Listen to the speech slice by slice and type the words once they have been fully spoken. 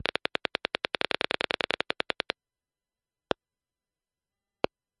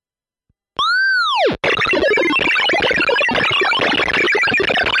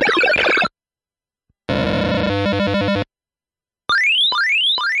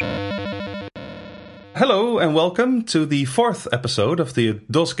Hello and welcome to the 4th episode of the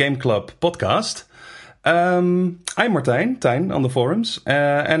DOS Game Club podcast. I'm Martijn, Tijn on the forums,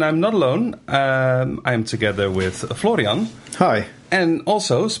 and I'm not alone. I'm together with Florian. Hi. And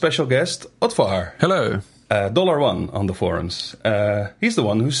also special guest Otvar. Hello. $1 on the forums. He's the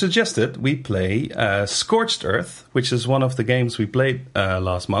one who suggested we play Scorched Earth, which is one of the games we played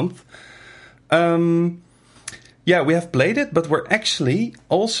last month. Yeah, we have played it, but we're actually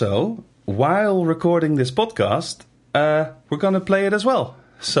also, while recording this podcast, we're going to play it as well.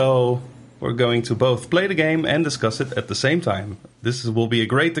 So we're going to both play the game and discuss it at the same time. This will be a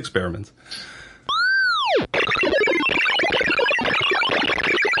great experiment.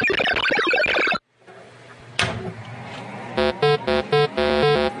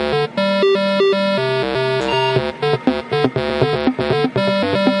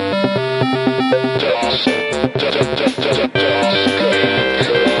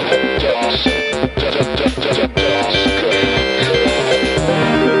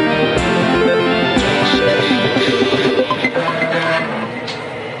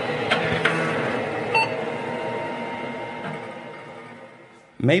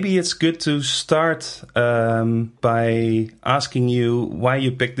 Maybe it's good to start by asking you why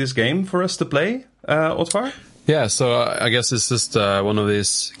you picked this game for us to play, Otvar? Yeah, so I guess it's just one of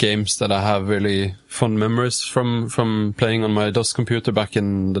these games that I have really fond memories from playing on my DOS computer back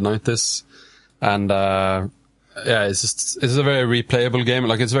in the 90s. And yeah, it's a very replayable game.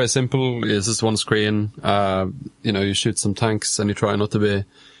 Like, it's very simple. It's just one screen. You shoot some tanks and you try not to be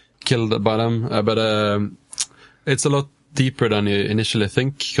killed by them. But it's a lot deeper than you initially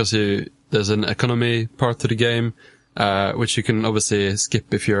think, because there's an economy part to the game, which you can obviously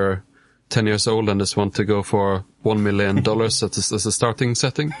skip if you're 10 years old and just want to go for $1 million as a starting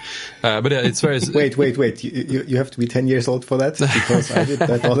setting. But yeah, it's very... Wait. You have to be 10 years old for that? Because I did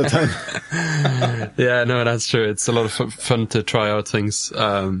that all the time. Yeah, no, that's true. It's a lot of fun to try out things.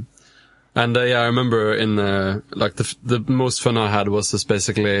 And yeah, I remember in the most fun I had was just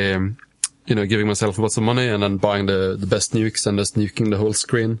basically... giving myself lots of money and then buying the best nukes and just nuking the whole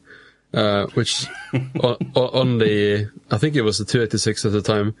screen, which on the, I think it was the 286 at the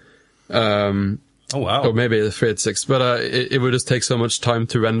time. Oh wow. Or maybe the 386, but it would just take so much time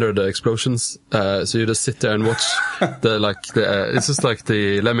to render the explosions. So you just sit there and watch it's just like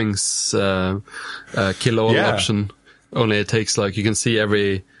the Lemmings, kill all option. Only it takes you can see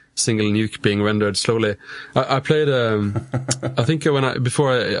every single nuke being rendered slowly. I played, I think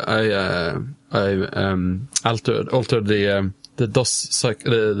before I altered the DOS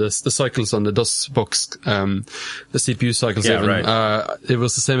the cycles on the DOS box, the CPU cycles it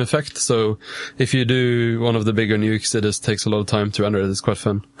was the same effect. So if you do one of the bigger nukes, it just takes a lot of time to render it. It's quite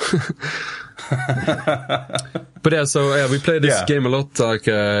fun. But yeah, we played this game a lot,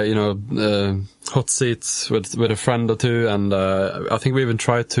 hot seats with a friend or two, and I think we even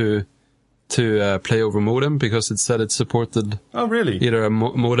tried to play over modem, because it said it supported either a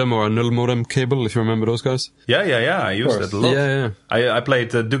modem or a null modem cable, if you remember those guys. Yeah, I used it a lot. Yeah. I played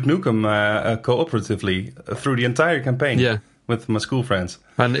Duke Nukem cooperatively through the entire campaign with my school friends.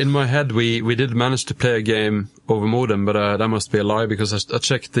 And in my head, we did manage to play a game over modem, but that must be a lie, because I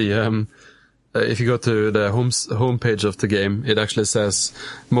checked the... if you go to the home page of the game, it actually says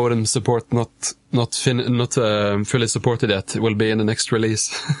modem support not fully supported yet. It will be in the next release.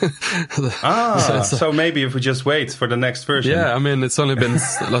 So maybe if we just wait for the next version. Yeah, I mean, it's only been,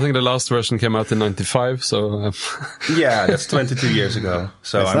 I think the last version came out in 95, so... Yeah, that's 22 years ago.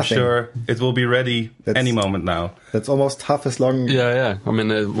 So that's I'm sure it will be ready any moment now. That's almost half as long. Yeah. I mean,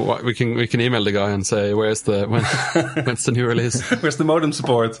 we can email the guy and say, when's the new release? Where's the modem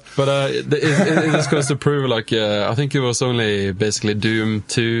support? But it just goes to prove, I think it was only basically Doom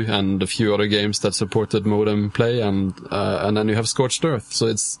 2 and a few other games that supported modem play, and then you have Scorched Earth. So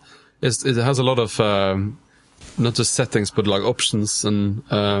it has a lot of not just settings but options, and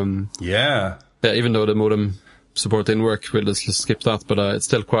even though the modem support didn't work, we'll just skip that, but it's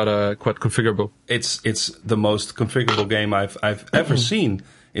still quite configurable. It's the most configurable game I've ever seen.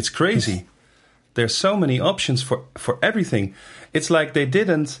 It's crazy. There's so many options for everything. It's like they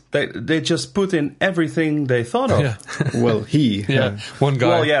just put in everything they thought of. Yeah. Well, one guy.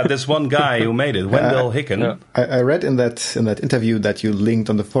 Well, yeah, this one guy who made it, Wendell Hicken. Yeah. I read in that interview that you linked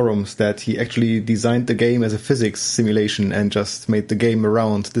on the forums that he actually designed the game as a physics simulation and just made the game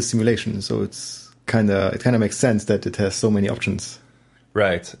around the simulation. So it kind of makes sense that it has so many options.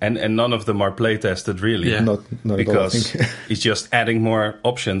 Right, and none of them are play tested really. Yeah. Not because at all, I think. He's just adding more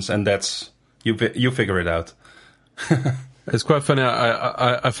options, and that's you figure it out. It's quite funny.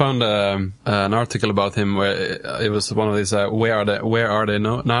 I found an article about him where it was one of these where are they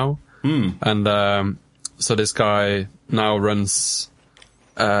now? And so this guy now runs.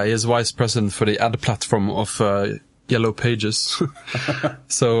 He is vice president for the ad platform of Yellow Pages.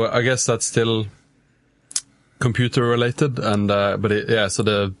 So I guess that's still computer related, and so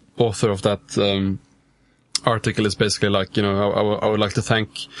the author of that article is basically like, I would like to thank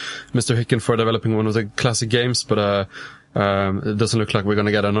Mr. Hicken for developing one of the classic games, but it doesn't look like we're going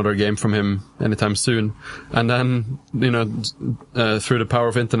to get another game from him anytime soon. And then, through the power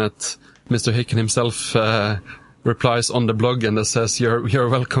of internet, Mr. Hicken himself replies on the blog and says, "You're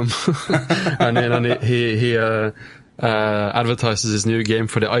welcome." and then he advertises his new game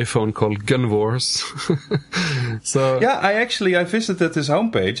for the iPhone called Gun Wars. So yeah, I visited his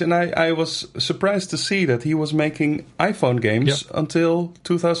homepage, and I was surprised to see that he was making iPhone games until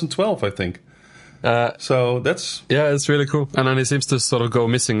 2012, I think. So that's it's really cool. And then he seems to sort of go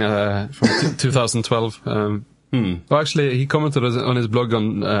missing from 2012. Well, actually, he commented on his blog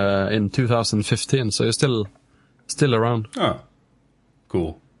in 2015, so he's still around. Oh,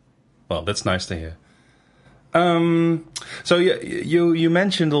 cool. Well, that's nice to hear. So you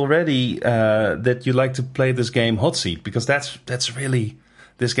mentioned already that you like to play this game Hot Seat, because that's really,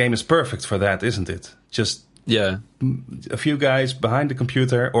 this game is perfect for that, isn't it? Just a few guys behind the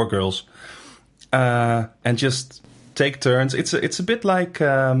computer, or girls, and just take turns. It's a bit like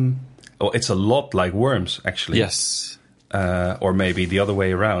it's a lot like Worms, actually. Yes. Or maybe the other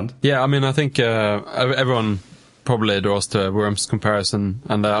way around. Yeah, I mean, I think everyone probably draws to Worms comparison,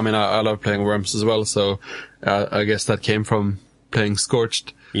 and I mean, I love playing Worms as well, so I guess that came from playing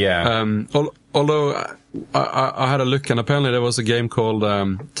Scorched. Yeah. Although I had a look, and apparently there was a game called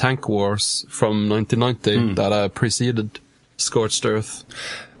Tank Wars from 1990 that preceded Scorched Earth.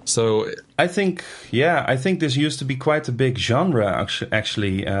 So I think this used to be quite a big genre,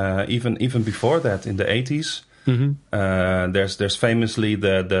 actually, even before that, in the 80s. Mm-hmm. There's famously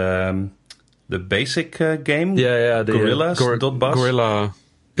the basic game, the Gorillas. Gorilla.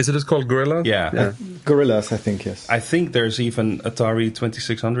 Is it called Gorilla? Yeah. Gorillas, I think, yes. I think there's even Atari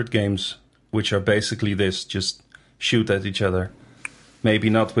 2600 games which are basically this, just shoot at each other. Maybe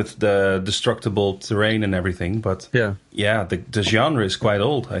not with the destructible terrain and everything, but the genre is quite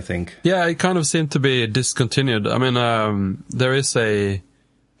old, I think. Yeah, it kind of seemed to be discontinued. I mean, there is I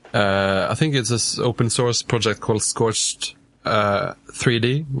think it's this open source project called Scorched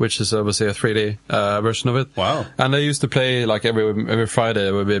 3D, which is obviously a 3D version of it. Wow. And I used to play, like, every Friday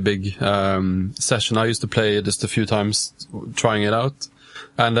there would be a big session. I used to play just a few times trying it out.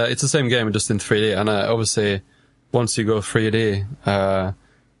 And it's the same game, just in 3D. And obviously, once you go 3D,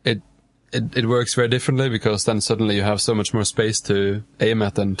 it works very differently, because then suddenly you have so much more space to aim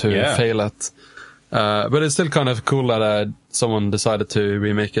at and to fail at. But it's still kind of cool that someone decided to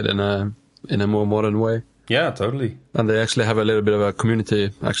remake it in a more modern way. Yeah, totally. And they actually have a little bit of a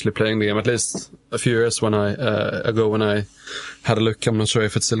community actually playing the game, at least a few years ago when I had a look. I'm not sure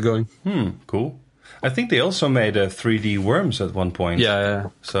if it's still going. Cool. I think they also made a 3D Worms at one point. Yeah.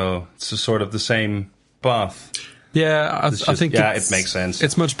 So it's a sort of the same path. Yeah, I think it makes sense.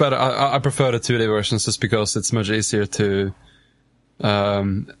 It's much better. I prefer the 2D versions just because it's much easier to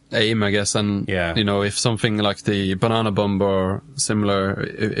aim, I guess. And, if something like the Banana Bomb or similar,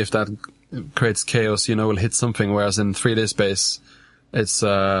 if that creates chaos, will hit something, whereas in 3D space, it's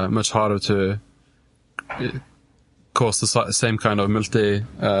much harder to cause the same kind of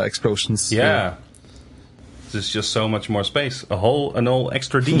multi-explosions. Yeah. There's just so much more space. An all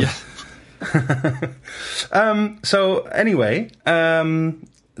extra D. Yeah. So anyway,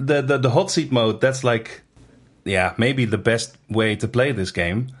 the hot seat mode, that's like, maybe the best way to play this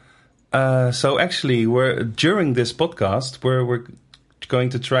game. So actually, during this podcast, we're going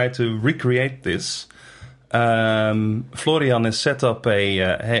to try to recreate this. Florian has set up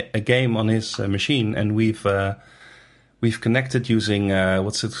a game on his machine, and we've connected using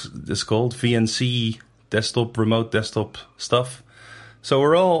what's it's called, VNC desktop, remote desktop stuff. So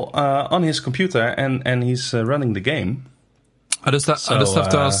we're all on his computer, and he's running the game. I just have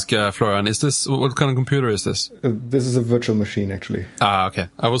to ask, Florian, what kind of computer is this? This is a virtual machine, actually. Okay.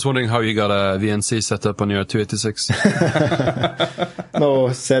 I was wondering how you got a VNC set up on your 286.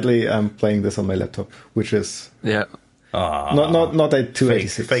 No, sadly, I'm playing this on my laptop, which is not a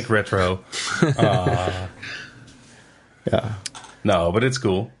 286. Fake retro. Yeah. No, but it's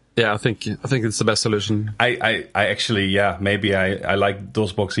cool. Yeah, I think it's the best solution. I actually, maybe I like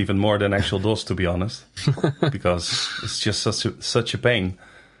DOSBox even more than actual DOS, to be honest, because it's just such a pain.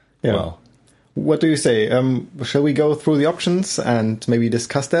 Yeah. Well, what do you say? Shall we go through the options and maybe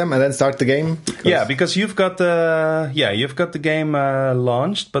discuss them and then start the game? Because you've got the game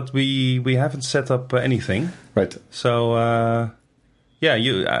launched, but we haven't set up anything. Right. So Yeah,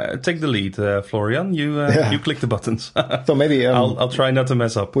 you take the lead, Florian. You click the buttons. So maybe I'll try not to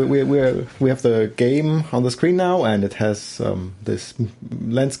mess up. We have the game on the screen now, and it has this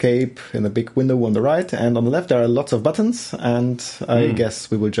landscape in a big window on the right, and on the left there are lots of buttons, and I guess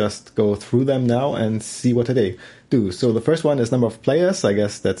we will just go through them now and see what they do. So the first one is number of players. I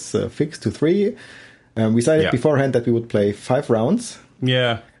guess that's fixed to 3. We decided beforehand that we would play 5 rounds.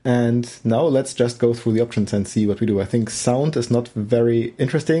 Yeah. And now let's just go through the options and see what we do. I think sound is not very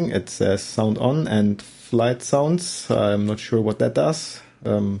interesting. It says sound on and flight sounds. I'm not sure what that does.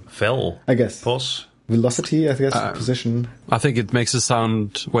 Vel, I guess. Pos. Velocity, I guess, position. I think it makes a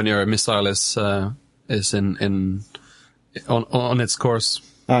sound when your missile is on its course.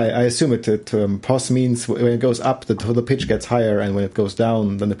 I assume it pos means when it goes up, the pitch gets higher, and when it goes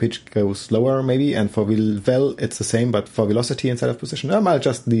down, then the pitch goes lower, maybe. And for vel, it's the same, but for velocity instead of position, I'll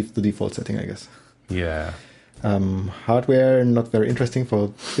just leave the default setting, I guess. Yeah. Hardware, not very interesting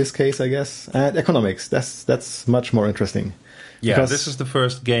for this case, I guess. And economics, that's much more interesting. Yeah, because this is the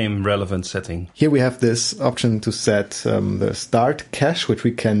first game relevant setting. Here we have this option to set the start cash, which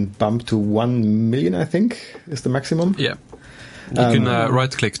we can bump to 1 million, I think, is the maximum. Yeah. You can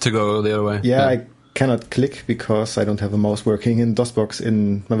right-click to go the other way. Yeah, I cannot click because I don't have a mouse working in DOSBox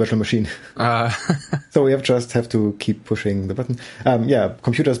in my virtual machine. So we just have to keep pushing the button.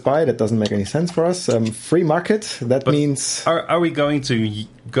 Computers buy, that doesn't make any sense for us. Free market, that means... Are we going to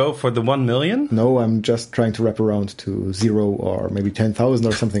go for the 1 million? No, I'm just trying to wrap around to 0 or maybe 10,000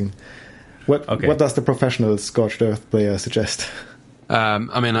 or something. What does the professional Scorched Earth player suggest? When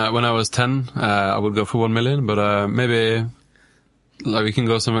I was 10, I would go for 1 million, but maybe... Like we can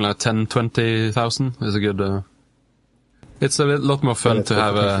go something like 10, 20,000 is a good... it's a lot more fun to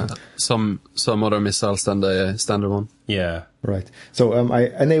have some other missiles than the standard one. Yeah. Right. So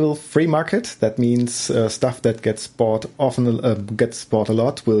I enable free market. That means stuff that gets bought gets bought a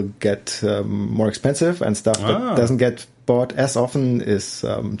lot will get more expensive, and stuff that doesn't get bought as often is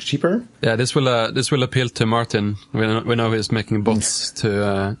cheaper. Yeah, this will appeal to Martin. We know he's making bots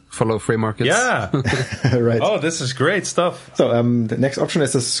to follow free markets. Yeah. Right. Oh, this is great stuff. So the next option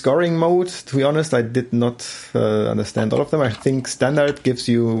is a scoring mode. To be honest, I did not understand all of them. I think standard gives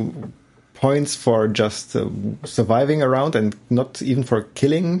you points for just surviving around and not even for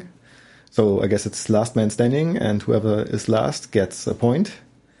killing. So I guess it's last man standing, and whoever is last gets a point.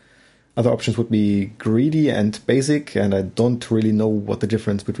 Other options would be greedy and basic, and I don't really know what the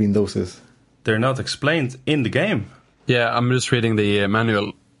difference between those is. They're not explained in the game. Yeah, I'm just reading the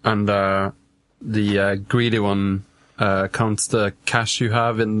manual, and the greedy one counts the cash you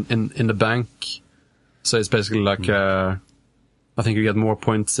have in the bank. So it's basically like I think you get more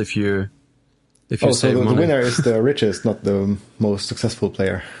points if you save money. The winner is the richest, not the most successful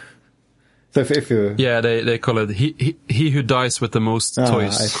player. So if you... Yeah, they call it he who dies with the most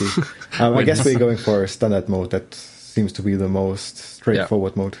toys. I see. I guess we're going for standard mode. That seems to be the most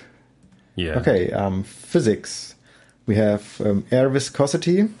straightforward mode. Yeah. Okay, physics. We have air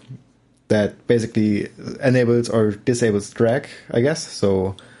viscosity that basically enables or disables drag, I guess.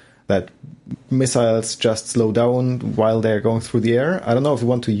 So that missiles just slow down while they're going through the air. I don't know if we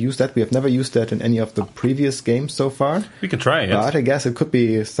want to use that. We have never used that in any of the previous games so far. We can try it. But I guess it could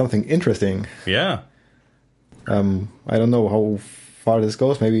be something interesting. Yeah. I don't know how far this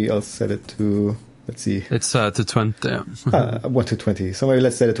goes. Maybe I'll set it to, let's see. It's to 20. 1 to 20. So maybe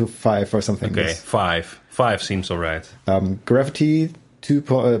let's set it to 5 or something. Okay, 5. 5 seems all right. Gravity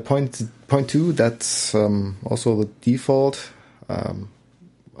 2.2. That's also the default.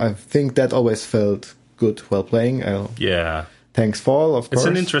 I think that always felt good while playing. Yeah. Tanks fall, of course. It's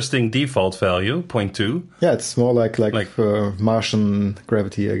an interesting default value, 0.2. Yeah, it's more like Martian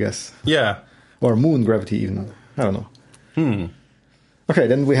gravity, I guess. Yeah. Or moon gravity even. I don't know. Okay,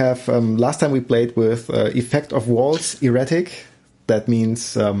 then we have, last time we played with effect of walls erratic. That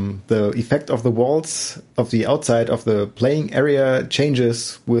means the effect of the walls of the outside of the playing area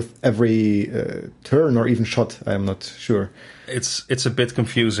changes with every turn or even shot. I'm not sure. It's a bit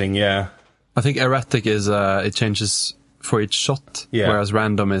confusing, yeah. I think erratic is it changes for each shot, whereas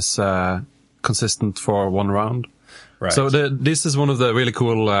random is consistent for one round. Right. So this is one of the really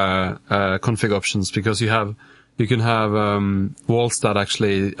cool config options, because you can have walls that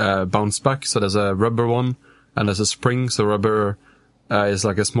actually bounce back. So there's a rubber one and there's a spring. So rubber is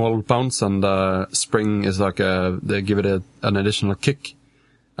like a small bounce, and spring is like they give it an additional kick.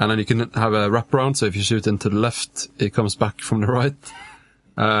 And then you can have a wraparound, so if you shoot into the left, it comes back from the right.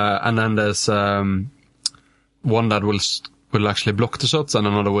 And then there's one that will actually block the shots, and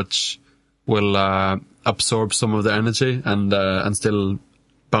another which will absorb some of the energy and still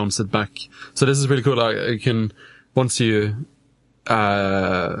bounce it back. So this is really cool. You can, once you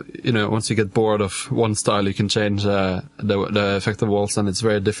once you get bored of one style, you can change the effective walls, and it's a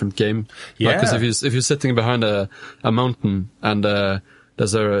very different game. Yeah. Because if you're sitting behind a mountain and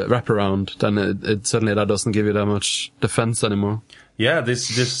there's a wraparound, then it suddenly that doesn't give you that much defense anymore. Yeah,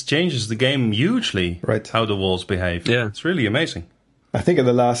 this changes the game hugely. Right. How the walls behave. Yeah. It's really amazing. I think in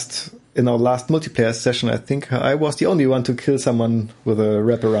our last multiplayer session, I think I was the only one to kill someone with a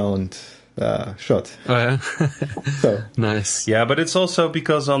wraparound shot. Oh yeah, So nice. Yeah, but it's also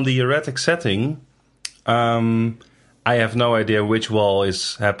because on the erratic setting, I have no idea which wall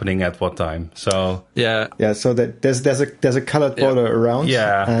is happening at what time. So Yeah, so that there's a colored border around,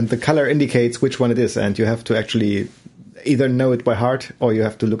 Yeah. and the color indicates which one it is, and you have to actually either know it by heart or you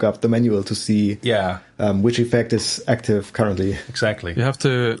have to look up the manual to see yeah, which effect is active currently. exactly. you have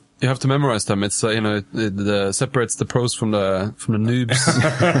to memorize them. It's it separates the pros from the noobs.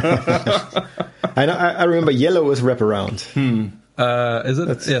 I remember yellow is wraparound. Is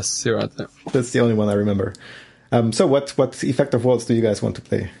it? Yes, you're right. Yeah. That's the only one I remember. So what effective walls do you guys want to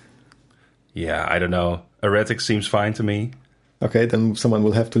play? Yeah, I don't know. Erratic seems fine to me. Okay, then someone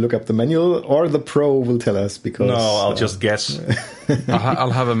will have to look up the manual, or the pro will tell us, because... No, I'll just guess.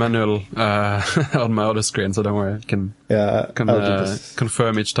 I'll have a manual on my other screen, so don't worry. I can I'll do this.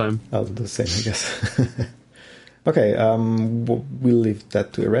 confirm each time. I'll do the same, I guess. Okay, we'll leave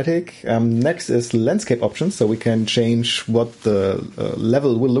that to erratic. Next is landscape options, so we can change what the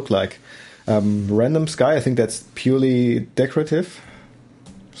level will look like. Random sky, I think that's purely decorative,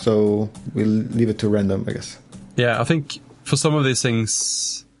 so we'll leave it to random, I guess. Yeah, I think for some of these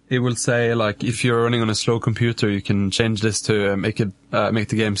things, it will say, like, if you're running on a slow computer, you can change this to make the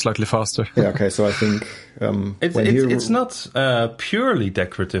game slightly faster. Yeah, okay, so I think... It's not purely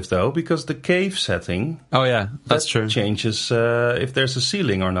decorative, though, because the cave setting... Oh, yeah, that's true. Changes if there's a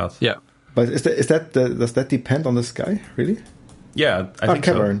ceiling or not. Yeah. But does that depend on the sky, really? Yeah, I think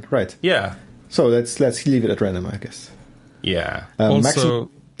cavern, so. right. Yeah. So let's leave it at random, I guess. Yeah.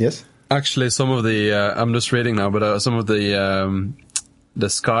 Also, yes? actually, some of the I'm just reading now, but some of the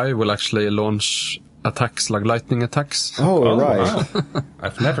sky will actually launch attacks, like lightning attacks. Oh, right. Wow.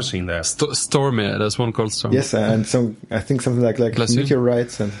 I've never seen that. Stormy, there's one called Stormy. Yes, and I think something like Bless you.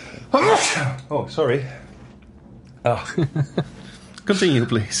 meteorites and... Oh, sorry. Oh. Continue,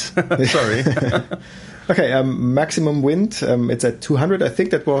 please. Sorry. Okay, maximum wind, it's at 200. I think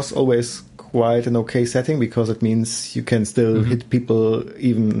that was always quite an okay setting, because it means you can still hit people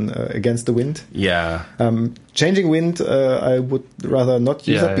even against the wind. Yeah. Changing wind, I would rather not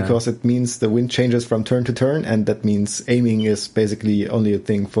use that, because it means the wind changes from turn to turn, and that means aiming is basically only a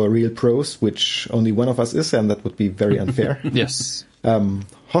thing for real pros, which only one of us is, and that would be very unfair. Yes.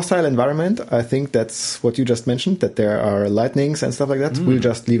 Hostile environment, I think that's what you just mentioned, that there are lightnings and stuff like that. We'll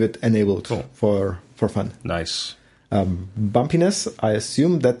just leave it enabled for fun. Nice. Bumpiness, I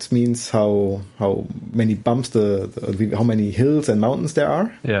assume that means how many bumps, how many hills and mountains there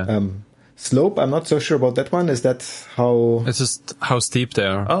are. Yeah. Slope, I'm not so sure about that one. Is that how... It's just how steep they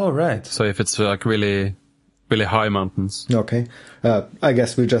are. Oh, right. So if it's like really, really high mountains. Okay. I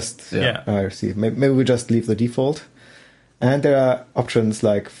guess we'll just... Yeah. I see. Maybe we'll just leave the default. And there are options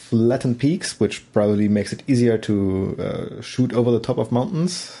like flattened peaks, which probably makes it easier to shoot over the top of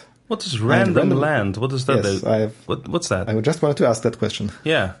mountains. What is random land? What does that Yes, do? What's that? I just wanted to ask that question.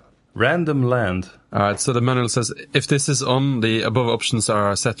 Yeah. Random land. Alright, so the manual says, if this is on, the above options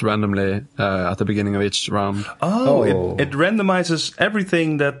are set randomly at the beginning of each round. Oh. It randomizes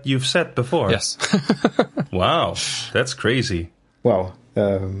everything that you've set before. Yes. Wow. That's crazy. Wow.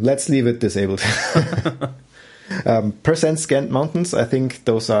 Let's leave it disabled. Percent scanned mountains, I think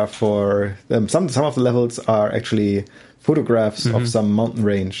those are for... some of the levels are actually photographs of some mountain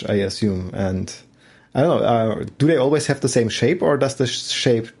range, I assume. And I don't know, do they always have the same shape, or does the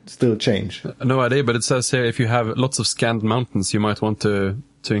shape still change? No idea, but it says here if you have lots of scanned mountains, you might want to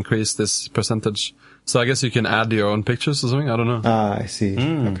increase this percentage. So I guess you can add your own pictures or something, I don't know. Ah, I see.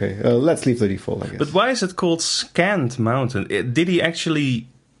 Okay, let's leave the default, I guess. But why is it called scanned mountain? Did he actually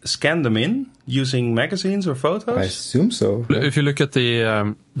scan them in using magazines or photos? I assume so. If you look at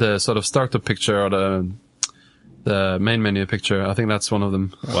the sort of startup picture or the main menu picture, I think that's one of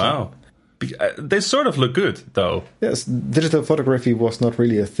them. Wow. They sort of look good, though. Yes, digital photography was not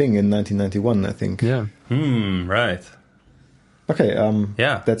really a thing in 1991, I think. Yeah. Right. Okay,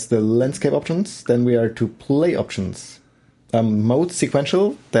 Yeah. that's the landscape options. Then we are to play options. Mode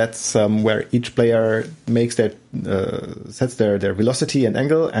sequential, that's where each player makes sets their velocity and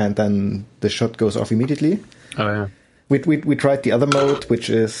angle, and then the shot goes off immediately. Oh, yeah. We tried the other mode,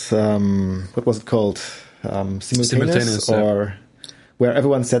 which is, what was it called? Simultaneous, yeah. or where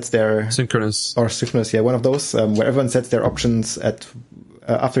everyone sets their Synchronous. or synchronous, yeah, one of those where everyone sets their options at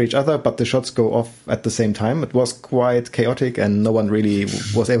after each other, but the shots go off at the same time. It was quite chaotic, and no one really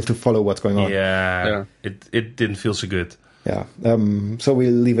was able to follow what's going on. Yeah. It didn't feel so good. Yeah. So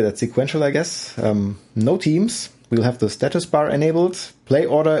we'll leave it at sequential, I guess. No teams. We'll have the status bar enabled. Play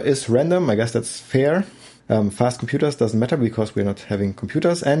order is random. I guess that's fair. Fast computers doesn't matter because we're not having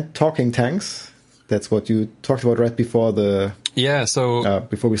computers. And talking tanks. That's what you talked about right before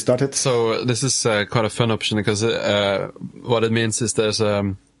before we started. So this is quite a fun option because what it means is there's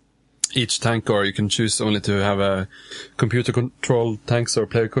each tank, or you can choose only to have a computer-controlled tanks or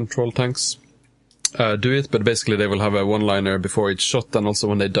player-controlled tanks do it, but basically they will have a one-liner before each shot and also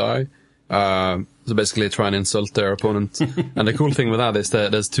when they die. So basically try and insult their opponent. And the cool thing with that is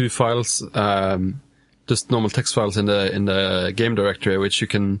that there's 2 files, just normal text files in the game directory, which you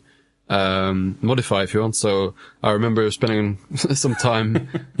can modify if you want. So I remember spending some time,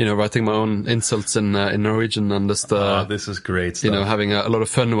 writing my own insults in Norwegian and just, this is great stuff. Having a lot of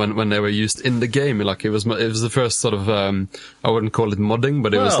fun when they were used in the game. Like it was the first sort of, I wouldn't call it modding,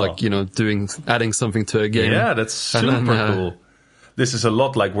 but it was like, adding something to a game. Yeah, that's super cool. This is a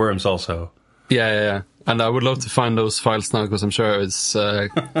lot like Worms also. Yeah. And I would love to find those files now because I'm sure it's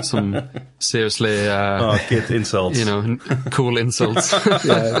some seriously, kid insults. Cool insults.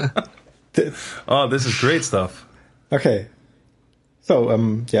 Yeah. Oh, this is great stuff. Okay. So,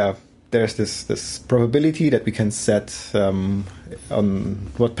 there's this probability that we can set on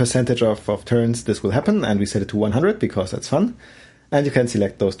what percentage of turns this will happen, and we set it to 100 because that's fun. And you can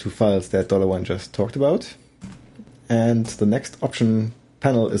select those 2 files that $1 just talked about. And the next option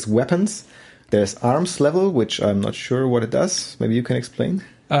panel is weapons. There's arms level, which I'm not sure what it does. Maybe you can explain.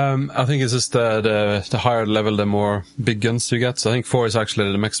 I think it's just the higher level, the more big guns you get. So I think 4 is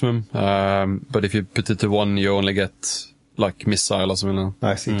actually the maximum. But if you put it to 1, you only get like missile or something.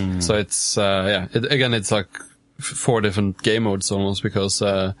 I see. So it's it's like 4 different game modes almost because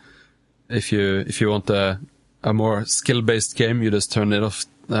if you want a more skill based game, you just turn off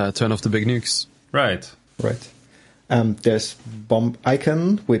the big nukes. Right. There's bomb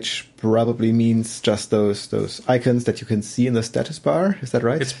icon, which probably means just those icons that you can see in the status bar. Is that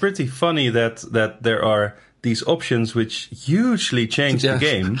right? It's pretty funny that there are these options which hugely change the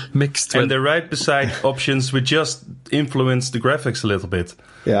game. Mixed and they're right beside options which just influence the graphics a little bit.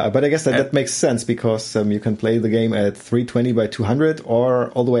 Yeah, but I guess that makes sense because you can play the game at 320 by 200 or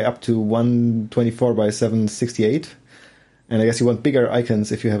all the way up to 124 by 768. And I guess you want bigger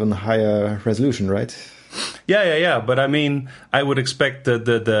icons if you have a higher resolution, right? Yeah. But I mean, I would expect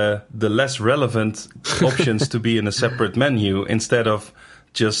the less relevant options to be in a separate menu instead of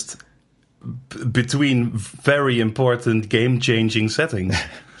just between very important game-changing settings.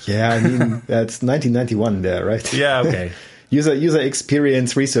 Yeah, I mean, that's 1991 there, right? Yeah, okay. User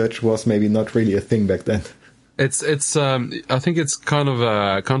experience research was maybe not really a thing back then. It's I think it's kind of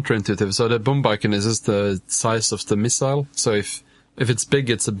counterintuitive. So the bomb icon is just the size of the missile. So if it's big,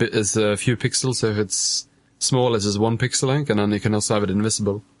 it's a few pixels. So if it's small, it's just 1 pixel length, and then you can also have it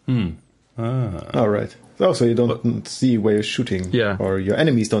invisible. All right. Oh, so you don't see where you're shooting. Yeah. Or your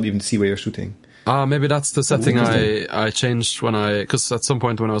enemies don't even see where you're shooting. Maybe that's the setting I changed because at some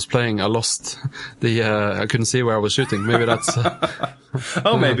point when I was playing, I lost I couldn't see where I was shooting. Maybe that's...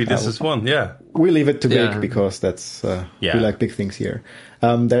 maybe this is one, yeah. We leave it to big because that's, we like big things here.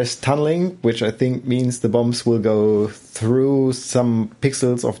 There's tunneling, which I think means the bombs will go through some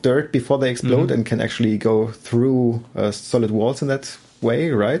pixels of dirt before they explode and can actually go through solid walls in that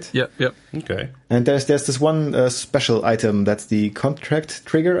way, right? Yep. Okay. And there's this one special item that's the contract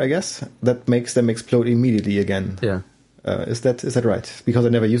trigger, I guess, that makes them explode immediately again. Yeah. Is that right? Because I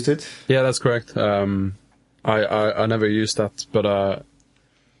never used it. Yeah, that's correct. I never used that, but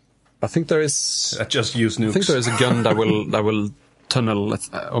I think there is. I just use nukes. I think there is a gun that will tunnel,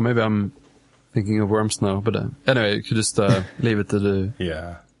 or maybe I'm thinking of Worms now. But anyway, you could just leave it to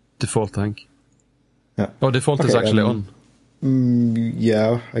the default, I think. Yeah. Oh, default is actually on.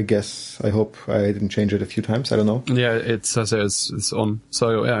 Yeah, I guess. I hope I didn't change it a few times. I don't know. Yeah, it says it's on.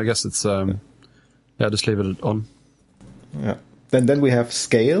 So yeah, I guess it's just leave it on. Yeah. Then we have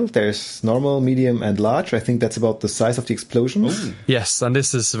scale. There's normal, medium, and large. I think that's about the size of the explosions. Ooh. Yes, and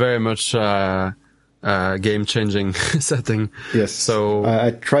this is very much game-changing setting. Yes. So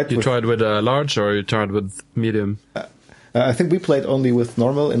I tried. You tried with large, or you tried with medium? I think we played only with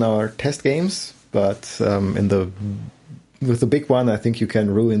normal in our test games, but with the big one, I think you can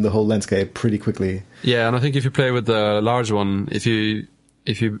ruin the whole landscape pretty quickly. Yeah, and I think if you play with the large one, if you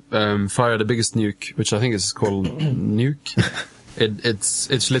fire the biggest nuke, which I think is called nuke,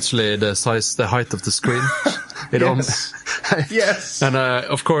 it's literally the height of the screen. Yes. Yes. And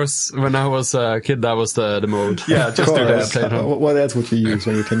of course, when I was a kid, that was the mode. Yeah, just do Course. that. What else would you use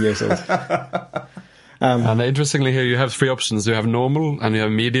when you're 10 years old? And interestingly here you have 3 options. You have normal, and you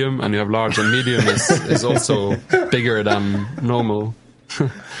have medium, and you have large. And medium is also bigger than normal.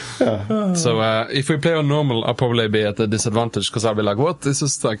 So if we play on normal, I'll probably be at a disadvantage, because I'll be like, what? This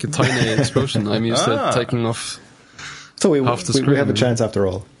is like a tiny explosion. I'm used to taking off. So we screen. have a chance after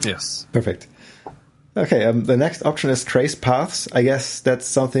all. Yes. Perfect. Okay, the next option is trace paths. I guess that's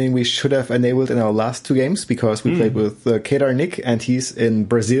something we should have enabled in our last 2 games, because we played with Kedar Nick, and he's in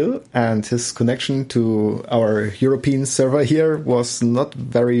Brazil, and his connection to our European server here was not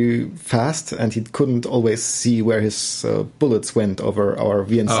very fast, and he couldn't always see where his bullets went over our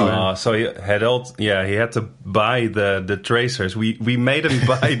VNC. So he had to buy the tracers. We made him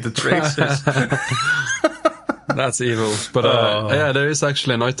buy the tracers. That's evil. But there is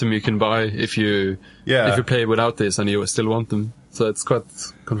actually an item you can buy if you play without this and you still want them. So it's quite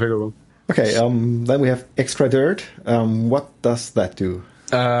configurable. Okay, then we have extra dirt. What does that do?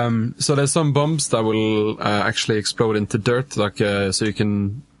 So there's some bombs that will actually explode into dirt, like so you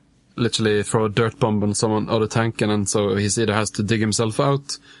can literally throw a dirt bomb on someone or the tank, and then so he either has to dig himself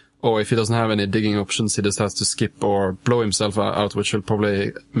out, or if he doesn't have any digging options, he just has to skip or blow himself out, which will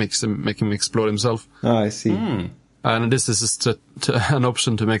probably make him explode himself. Ah, I see. And this is just an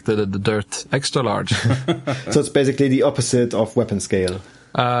option to make the dirt extra large. So it's basically the opposite of weapon scale.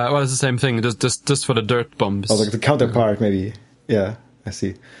 Well, it's the same thing, just for the dirt bombs. Oh, like the counterpart, maybe. Yeah, I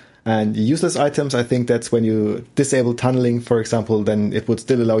see. And useless items, I think that's when you disable tunneling, for example, then it would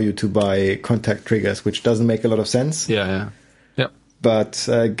still allow you to buy contact triggers, which doesn't make a lot of sense. Yeah. But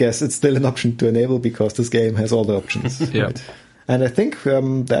I guess it's still an option to enable, because this game has all the options. Yeah. Right? And I think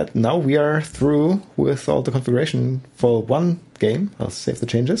that now we are through with all the configuration for one game. I'll save the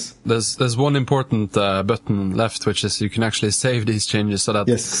changes. There's one important button left, which is you can actually save these changes so that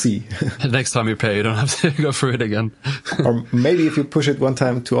yes, see. next time you play, you don't have to go through it again. Or maybe if you push it one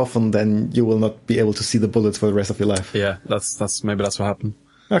time too often, then you will not be able to see the bullets for the rest of your life. Yeah, maybe that's what happened.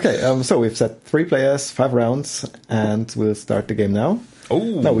 Okay, so we've set 3 players, 5 rounds, and we'll start the game now. Oh,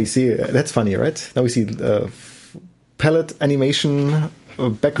 now we see that's funny, right? Now we see palette animation,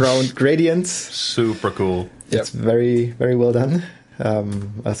 background gradients. Super cool. It's very, very well done.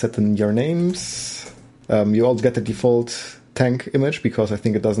 I'll set in your names. You all get the default tank image, because I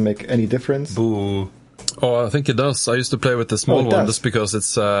think it doesn't make any difference. Boo. Oh, I think it does. I used to play with the small one does. just because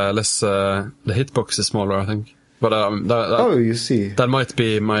it's less. The hitbox is smaller, I think. But you see. That might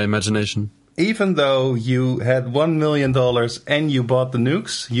be my imagination. Even though you had $1 million and you bought the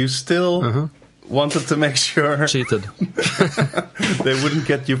nukes, you still wanted to make sure cheated. They wouldn't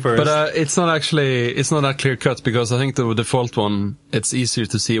get you first. But it's not that clear cut, because I think the default one, it's easier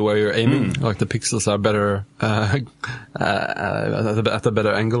to see where you're aiming. Like the pixels are better at a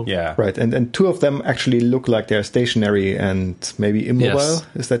better angle. Yeah. Right, and 2 of them actually look like they're stationary and maybe immobile. Yes.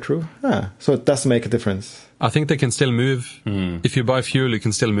 Is that true? So it does make a difference. I think they can still move. If you buy fuel, you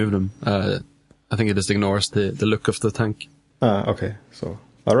can still move them. I think it just ignores the look of the tank. Okay. So,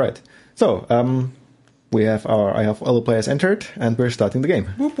 all right. So, I have all the players entered, and we're starting the game.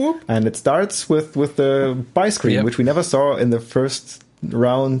 Whoop, whoop. And it starts with the buy screen, which we never saw in the first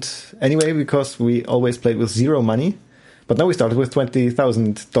round anyway, because we always played with 0 money. But now we started with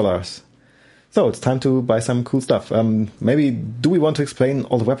 $20,000. So it's time to buy some cool stuff. Maybe, do we want to explain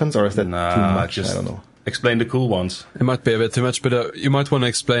all the weapons, or is that too much? I don't know. Explain the cool ones. It might be a bit too much, but you might want to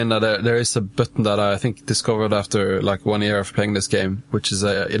explain that there is a button that I think discovered after like 1 year of playing this game, which is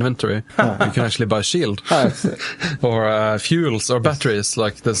inventory. You can actually buy shield or fuels or batteries.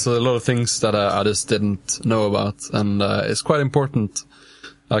 Like there's a lot of things that I just didn't know about, and it's quite important.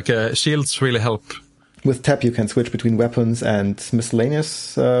 Like shields really help. With tab, you can switch between weapons and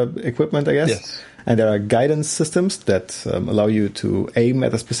miscellaneous equipment, I guess. Yes. And there are guidance systems that allow you to aim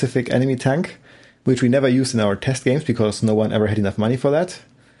at a specific enemy tank, which we never used in our test games because no one ever had enough money for that.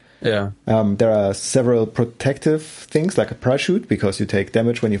 Yeah. There are several protective things, like a parachute, because you take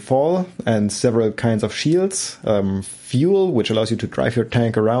damage when you fall, and several kinds of shields, fuel, which allows you to drive your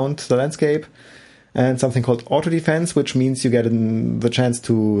tank around the landscape, and something called auto defense, which means you get the chance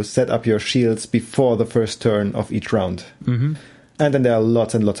to set up your shields before the first turn of each round. Mm-hmm. And then there are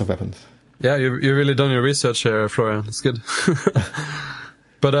lots and lots of weapons. Yeah, you really done your research here, Florian. It's good.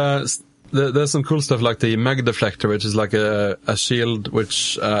 But there's some cool stuff like the mag deflector, which is like a shield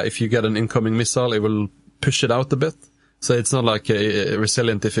which, if you get an incoming missile, it will push it out a bit. So it's not like a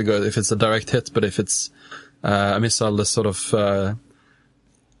resilient if it's a direct hit, but if it's a missile that's sort of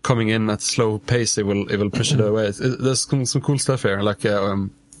coming in at slow pace, it will push it away. There's some cool stuff here, like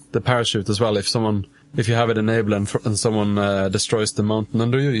the parachute as well. If you have it enabled and someone destroys the mountain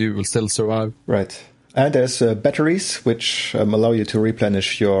under you, you will still survive. Right. And there's batteries which allow you to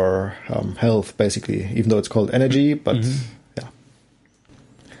replenish your health, basically, even though it's called energy. But yeah.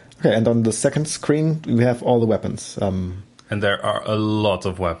 Okay, and on the second screen we have all the weapons. And there are a lot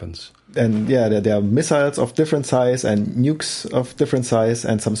of weapons. And yeah, there are missiles of different size and nukes of different size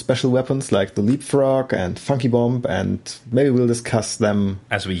and some special weapons like the leapfrog and funky bomb, and maybe we'll discuss them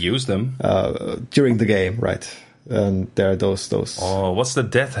as we use them during the game, right? And there are those. Oh, what's the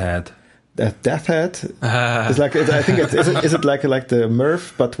death head? The death head is like, I think is it like the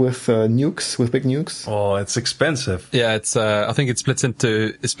Murph but with nukes, with big nukes? Oh, it's expensive. Yeah, it's I think it splits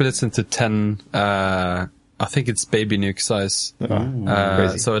into 10. I think it's baby nuke size.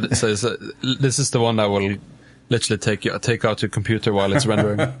 So this is the one that will literally take out your computer while it's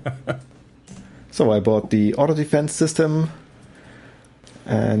rendering. So I bought the auto defense system,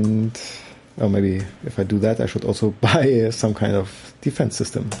 and maybe if I do that, I should also buy some kind of defense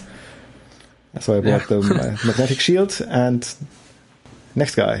system. So I bought the magnetic shield and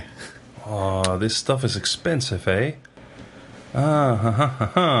next guy. Oh, this stuff is expensive, eh?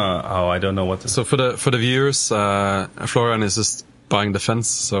 Oh, I don't know what to... So for the viewers, Florian is just buying defense,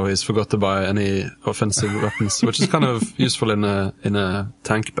 so he's forgot to buy any offensive weapons, which is kind of useful in a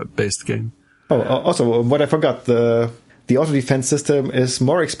tank-based game. Oh, also, what I forgot, the auto defense system is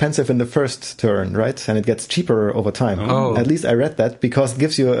more expensive in the first turn, right? And it gets cheaper over time. Oh. At least I read that, because it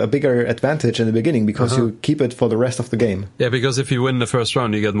gives you a bigger advantage in the beginning, because you keep it for the rest of the game. Yeah, because if you win the first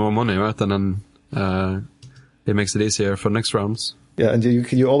round, you get more money, right? And then it makes it easier for next rounds. Yeah, and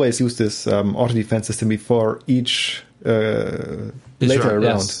you always use this auto defense system before each later round.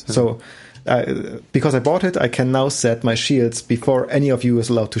 Yes. So because I bought it, I can now set my shields before any of you is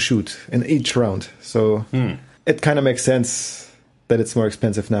allowed to shoot in each round. So it kind of makes sense that it's more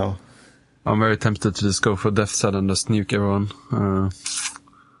expensive now. I'm very tempted to just go for Death Set and just nuke everyone.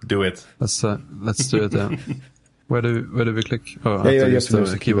 Do it. Let's do it. Yeah. Where do we click? Oh, you have to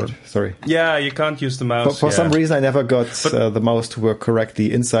use the keyboard. Sorry. Yeah, you can't use the mouse. For some reason, I never got the mouse to work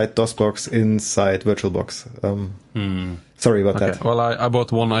correctly inside DOSBox, inside VirtualBox. Sorry about that. Well, I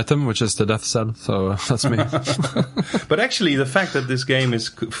bought one item, which is the Death Set, so that's me. But actually, the fact that this game is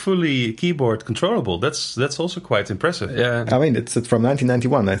fully keyboard controllable, that's also quite impressive. Yeah. I mean, it's from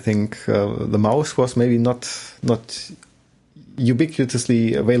 1991. I think the mouse was maybe not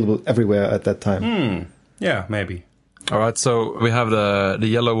ubiquitously available everywhere at that time. Yeah, maybe. All right, so we have the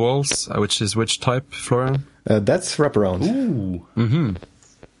yellow walls, which is which type, Florian? That's wraparound. Ooh.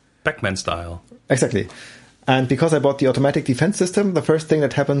 Pac-Man style. Exactly. And because I bought the automatic defense system, the first thing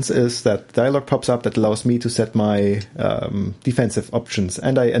that happens is that dialog pops up that allows me to set my defensive options.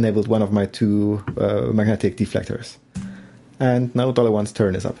 And I enabled one of my two magnetic deflectors. And now $1's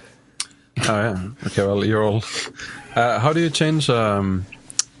turn is up. Oh, yeah. Okay, well, you're all... how do you change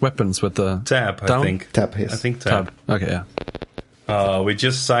weapons with the... Tab, down? I think. Tab, yes. I think tab. Okay, yeah. We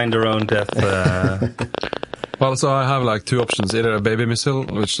just signed our own death... Well, so I have like two options, either a baby missile,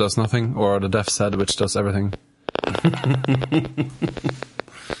 which does nothing, or the Death's Head, which does everything.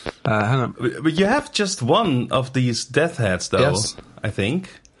 Hang on. But you have just one of these death heads, though, yes. I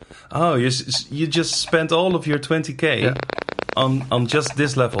think. Oh, you just spent all of your 20k on just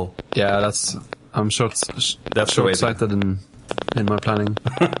this level. Yeah, I'm short-sighted in my planning.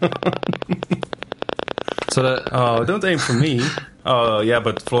 So don't aim for me. Oh, yeah,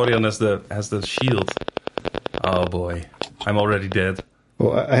 but Florian has the shield. Oh boy, I'm already dead.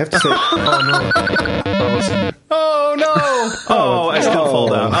 Oh, I have to say... Oh no! I still fall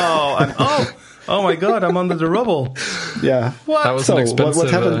down. Oh my god, I'm under the rubble. Yeah. What? That was So, an expensive...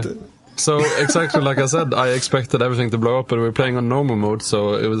 what happened? So exactly like I said, I expected everything to blow up, but we were playing on normal mode,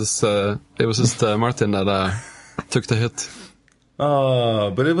 so it was just Martin that took the hit.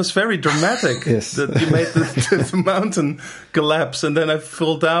 Oh, but it was very dramatic. Yes. That you made the mountain collapse, and then I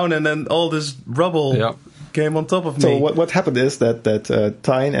fell down, and then all this rubble came on top of me. So what happened is that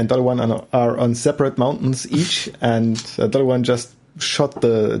Tyne and $1 are on separate mountains each, and $1 just shot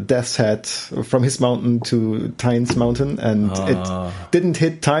the Death's Head from his mountain to Tyne's mountain, and it didn't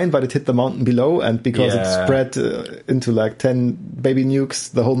hit Tyne, but it hit the mountain below, and because it spread into like 10 baby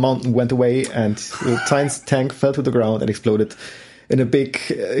nukes, the whole mountain went away, and Tyne's tank fell to the ground and exploded in a big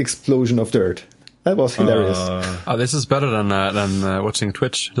explosion of dirt. That was hilarious. This is better than watching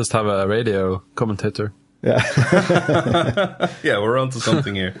Twitch. Just have a radio commentator. Yeah. Yeah, we're onto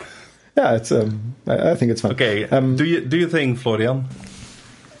something here. Yeah, it's. I think it's fun. Okay. Do you think, Florian?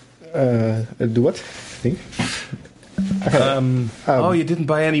 Do what? Think. Oh, you didn't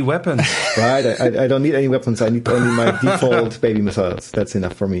buy any weapons. Right, I don't need any weapons. I need only my default baby missiles. That's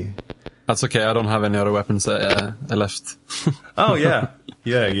enough for me. That's okay. I don't have any other weapons left. Oh, yeah.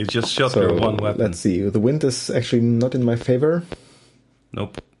 Yeah, you just shot your one weapon. Let's see. The wind is actually not in my favor.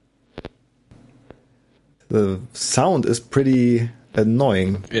 Nope. The sound is pretty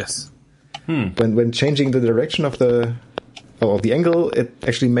annoying. Yes. When changing the direction of the angle, it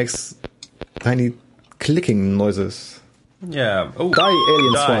actually makes tiny clicking noises. Yeah. Oh, Die,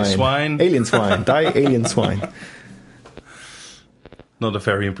 alien swine. Alien swine. Die, alien swine. Not a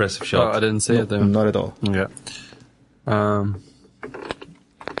very impressive Oh, shot. I didn't see it there. Not at all. Yeah.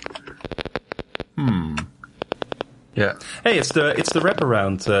 Yeah. Hey, it's the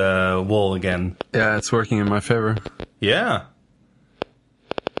wraparound wall again. Yeah, it's working in my favor. Yeah.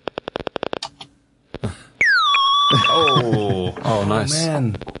 Oh, nice.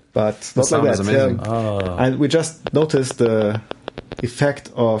 man. But not sound like is that. amazing. And we just noticed the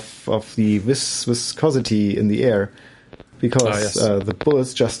effect of the viscosity in the air because the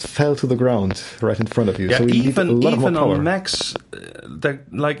bullets just fell to the ground right in front of you. Yeah, so you need a lot even more power. on max,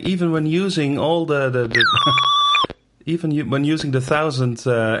 even when using all the when using the 1000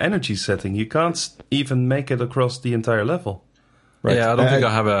 energy setting, you can't even make it across the entire level. Right. Yeah, I don't think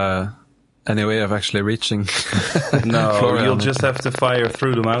I have any way of actually reaching. No, Florian. you'll just have to fire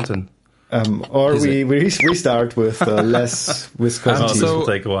through the mountain. Or we restart with less viscosity. This will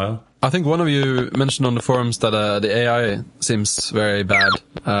take a while. I think one of you mentioned on the forums that the AI seems very bad.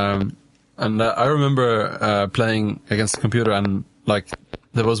 And I remember playing against the computer and like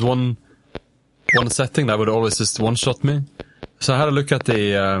there was one setting that would always just one-shot me. So I had a look at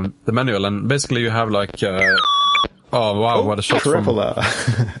the manual and basically you have like what a shot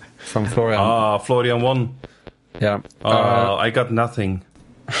from Florian. Florian won. Yeah. I got nothing.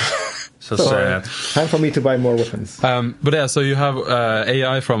 So sad. Time for me to buy more weapons. But yeah, so you have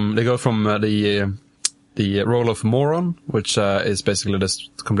AI they go from the role of moron, which is basically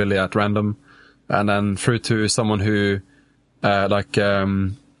just completely at random, and then through to someone who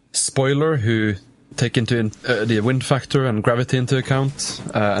spoiler, who take into the wind factor and gravity into account,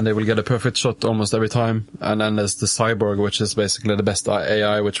 and they will get a perfect shot almost every time. And then there's the cyborg, which is basically the best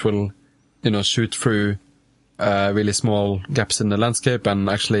AI, which will shoot through really small gaps in the landscape and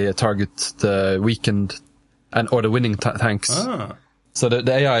actually target the weakened or the winning tanks. So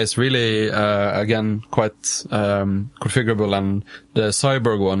the AI is really again quite configurable, and the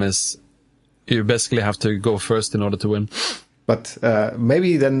cyborg one is you basically have to go first in order to win. But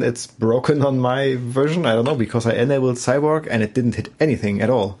maybe then it's broken on my version. I don't know, because I enabled cyborg and it didn't hit anything at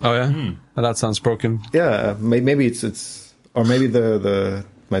all. Oh yeah, that sounds broken. Yeah, maybe it's or maybe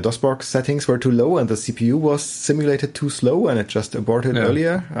my DOSBox settings were too low and the CPU was simulated too slow and it just aborted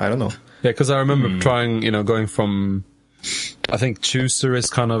earlier. I don't know. Yeah, because I remember trying, going from, I think chooser is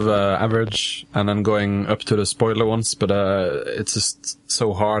kind of average, and then going up to the spoiler ones. But it's just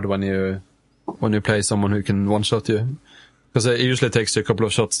so hard when you play someone who can one-shot you, because it usually takes you a couple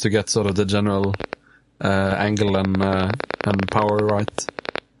of shots to get sort of the general angle and power right.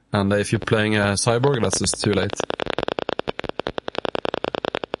 And if you're playing a cyborg, that's just too late.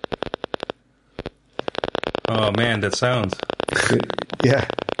 Oh man, that sound. Yeah.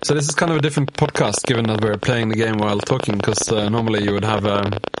 So this is kind of a different podcast, given that we're playing the game while talking, because normally you would have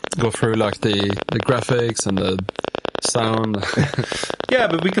go through like the graphics and the sound. Yeah,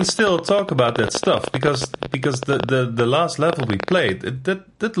 but we can still talk about that stuff because the last level we played,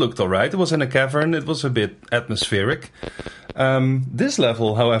 that looked alright. It was in a cavern. It was a bit atmospheric. This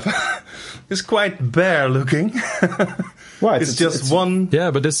level, however, is quite bare looking. Right, it's just one. Yeah,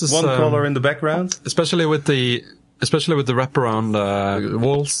 but this is one color in the background. Especially with the wraparound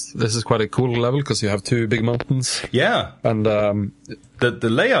walls. This is quite a cool level because you have two big mountains. Yeah, and the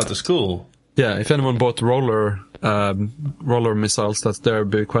layout is cool. Yeah, if anyone bought roller missiles,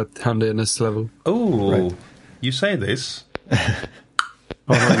 that'd be quite handy in this level. Oh, right. You say this. Yeah.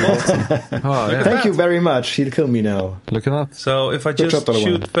 Thank you very much. He'll kill me now. Look at that. So if I just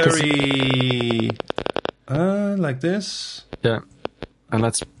shoot very like this. Yeah. And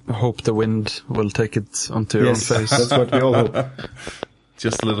let's hope the wind will take it onto your own face. That's what we all hope.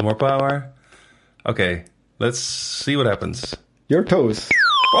 Just a little more power. Okay, let's see what happens. Your toes.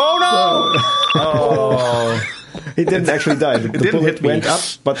 Oh no! Oh. He didn't actually die. The bullet went up,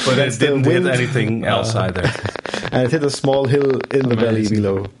 but it didn't hit anything else either. And it hit a small hill in the valley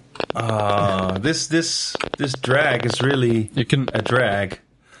below. This drag is really a drag.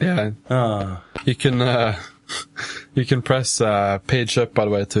 Yeah. You can press page up, by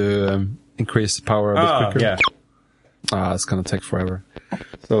the way, to increase the power a bit quicker. Yeah. It's gonna take forever.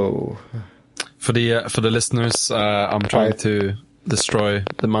 So For the listeners, I'm trying to destroy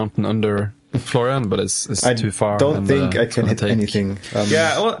the mountain under Florian, but it's too far. I don't think I can hit take anything.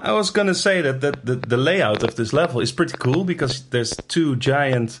 Well, I was going to say that the layout of this level is pretty cool because there's 2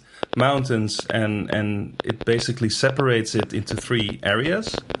 giant mountains and it basically separates it into 3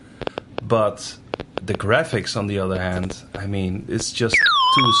 areas. But the graphics, on the other hand, I mean, it's just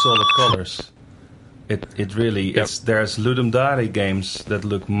 2 solid colors. It really there's Ludum Dare games that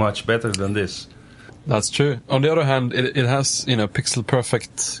look much better than this. That's true. On the other hand, it has, pixel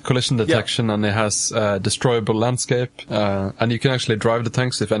perfect collision detection, and it has destroyable landscape, and you can actually drive the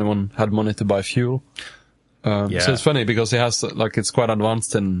tanks if anyone had money to buy fuel. So it's funny because it has, it's quite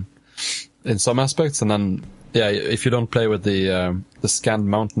advanced in some aspects, and then, if you don't play with the scanned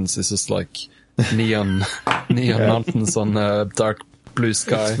mountains, it's just like neon mountains on a dark blue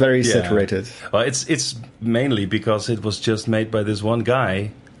sky. It's very saturated. Well, it's mainly because it was just made by this one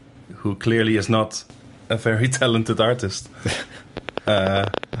guy who clearly is not a very talented artist.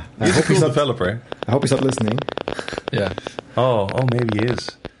 He's a cool developer. I hope he's not listening. Yeah. Oh, maybe he is.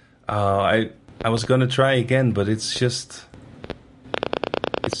 I was gonna try again, but it's just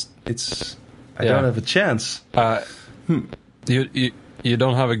it's I don't have a chance. You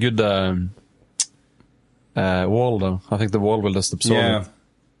don't have a good wall though. I think the wall will just absorb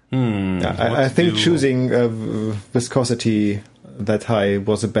it. I think choosing viscosity that high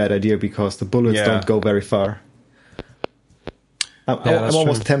was a bad idea because the bullets don't go very far. I'm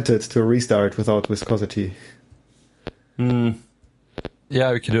almost tempted to restart without viscosity.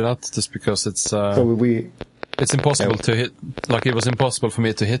 Yeah, we could do that just because it's it's impossible to hit. Like it was impossible for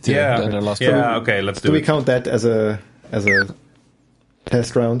me to hit you in the last round. Okay, let's do it. Do we count that as a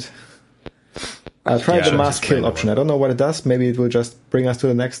test round? I'll try the mass kill option. I don't know what it does. Maybe it will just bring us to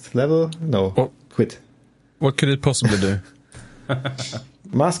the next level. No, quit. What could it possibly do?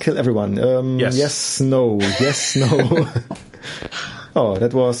 Mass kill everyone. Yes, no. Yes, no. Oh,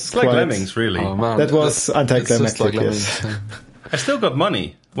 that was it's like Lemmings, really. Oh, man. That was anticlimactic. Like yes. I still got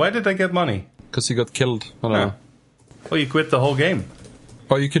money. Why did I get money? Because you got killed. I don't know. Well, you quit the whole game.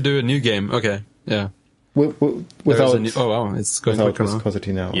 Oh, you could do a new game. Okay, yeah. Without it's going without quicker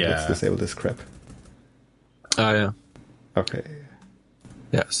viscosity now. Yeah. Let's disable this crap. Yeah. Okay.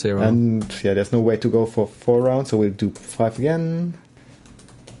 Yeah, 0. And there's no way to go for 4 rounds, so we'll do 5 again.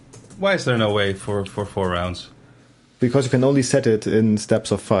 Why is there no way for 4 rounds? Because you can only set it in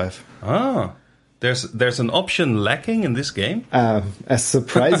steps of 5. Ah, there's an option lacking in this game? As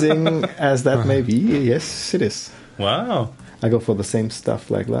surprising as that may be, yes, it is. Wow. I go for the same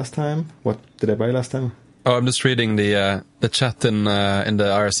stuff like last time. What did I buy last time? Oh, I'm just reading the chat in the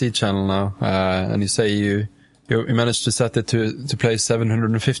IRC channel now, and you say you managed to set it to play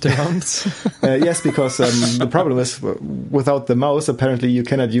 750 rounds. Yes, because the problem is without the mouse, apparently you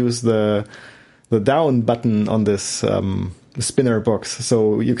cannot use the down button on this spinner box.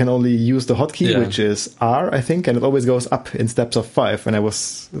 So you can only use the hotkey, which is R, I think, and it always goes up in steps of 5. And I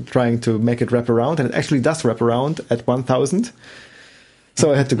was trying to make it wrap around, and it actually does wrap around at 1000.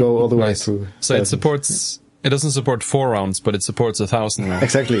 So I had to go all the way through. So it doesn't support 4 rounds, but it supports 1000 rounds.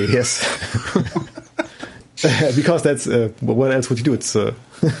 Exactly, yes. Because that's, what else would you do? It's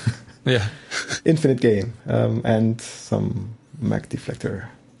infinite game. And some Mac deflector.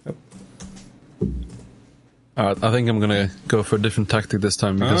 Alright, I think I'm gonna go for a different tactic this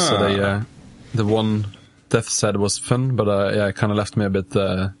time because the one Death said was fun, but it kind of left me a bit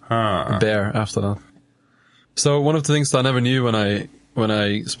bare after that. So one of the things that I never knew when I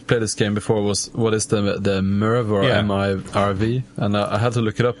played this game before was what is the MIRV or MIRV, and I had to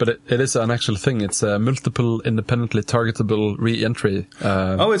look it up, but it is an actual thing. It's a multiple independently targetable re-entry.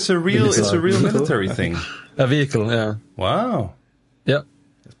 It's a real military thing. A vehicle, yeah. Wow. Yeah.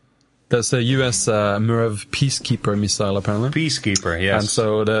 There's a US MIRV Peacekeeper missile, apparently. Peacekeeper, yes. And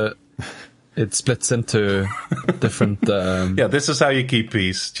so it splits into different... this is how you keep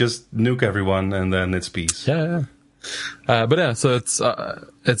peace. Just nuke everyone and then it's peace. Yeah. So it's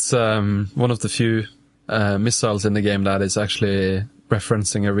one of the few missiles in the game that is actually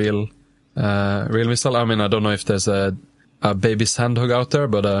referencing a real missile. I mean, I don't know if there's a baby sandhog out there,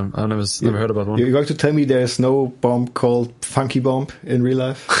 but I've never heard about one. You're going to tell me there's no bomb called Funky Bomb in real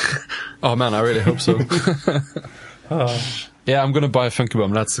life? Oh man, I really hope so. Yeah, I'm gonna buy a Funky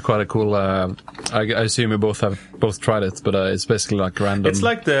Bomb. That's quite a cool. I assume we both tried it, but it's basically like random. It's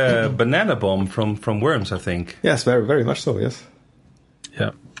like the banana bomb from Worms, I think. Yes, very very much so. Yes.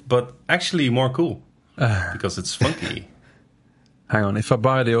 Yeah, but actually more cool because it's funky. Hang on, if I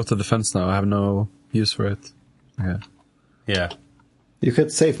buy the auto defense now, I have no use for it. Okay. Yeah. You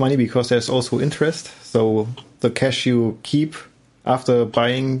could save money because there's also interest. So the cash you keep after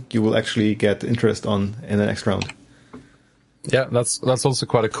buying, you will actually get interest on in the next round. Yeah, that's also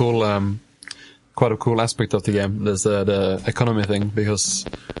quite a cool aspect of the game. There's the economy thing, because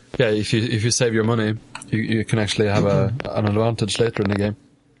if you save your money, you can actually have an advantage later in the game.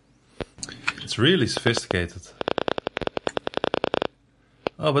 It's really sophisticated.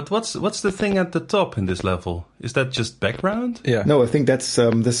 Oh, but what's the thing at the top in this level? Is that just background? Yeah. No, I think that's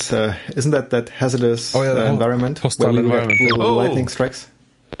this. Isn't that hazardous environment hostile environment? Lightning strikes?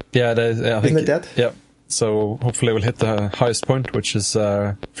 Yeah, I think isn't it that? Yeah. So hopefully we'll hit the highest point, which is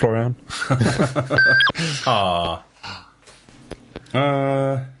Florian. Ah.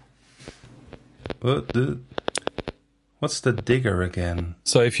 What's the digger again?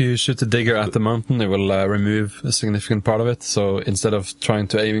 So if you shoot the digger at the mountain, it will remove a significant part of it. So instead of trying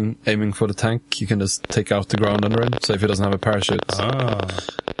to aiming for the tank, you can just take out the ground under him. So if he doesn't have a parachute.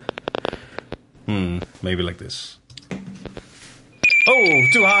 Maybe like this. Oh,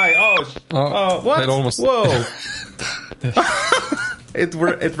 too high! Oh, what? It almost. Whoa! it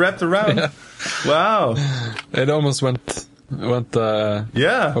wrapped around. Yeah. Wow! It almost went.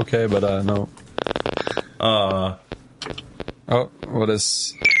 Yeah. Okay, but no. Oh, what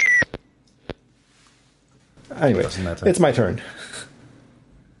is? Anyway, Doesn't matter. it's my turn.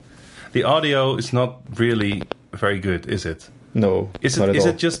 The audio is not really very good, is it? No, Is not it? at Is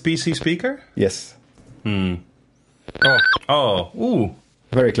all. it just PC speaker? Yes, Oh, ooh.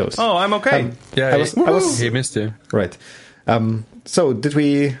 very close. Oh, I'm okay. Yeah, I was he missed you. right. So, did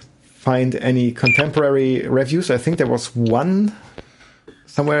we find any contemporary reviews? I think there was one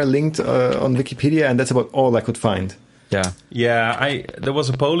somewhere linked on Wikipedia, and that's about all I could find. Yeah. Yeah, there was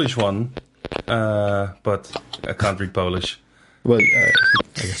a Polish one, but I can't read Polish. Well,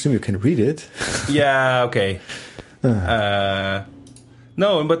 I assume you can read it. Yeah, okay.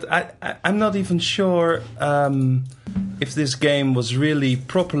 No, but I'm not even sure if this game was really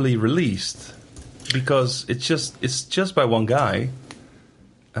properly released, because it's just by one guy.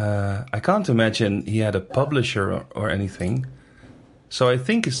 I can't imagine he had a publisher or anything. So I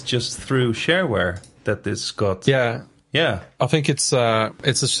think it's just through shareware that this got. Yeah. Yeah. I think it's a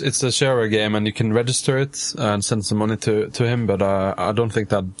shareware game, and you can register it and send some money to him. But I don't think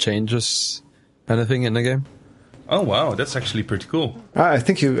that changes anything in the game. Oh wow, that's actually pretty cool. I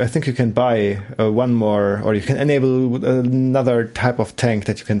think you can buy one more, or you can enable another type of tank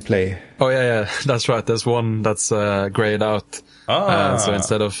that you can play. Oh yeah, that's right. There's one that's grayed out. So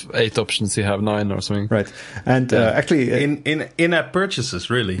instead of 8 options, you have 9 or something. Right, and actually, in-app purchases,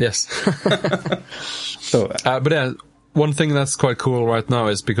 really. Yes. so but yeah, one thing that's quite cool right now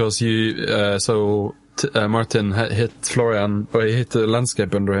is because Martin hit Florian, or he hit the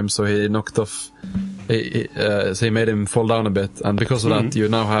landscape under him, so he knocked off. So he made him fall down a bit, and because of that, you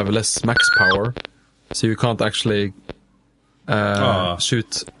now have less max power, so you can't actually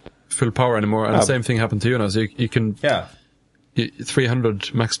shoot full power anymore. And the same thing happened to you now. So you can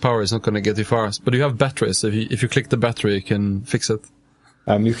 300 max power is not going to get you far, but you have batteries. So if you click the battery, you can fix it.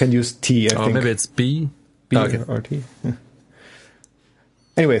 you can use T. I think maybe it's B. or T. Yeah.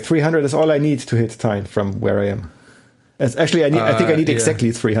 Anyway, 300 is all I need to hit Tyne from where I am. Actually, I think I need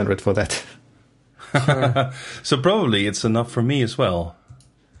exactly 300 for that. So probably it's enough for me as well.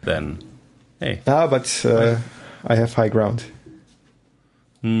 Then, hey. But I have high ground.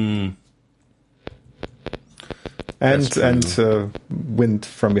 And wind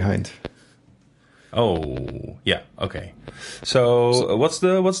from behind. Oh, yeah. Okay. So what's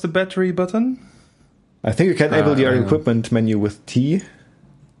the battery button? I think you can enable your equipment menu with T.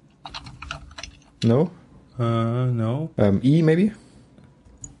 No. No. E maybe.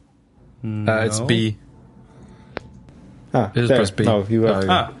 It's B. There. Press B. No, you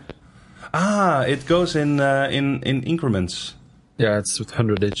have. It goes in increments. Yeah, it's with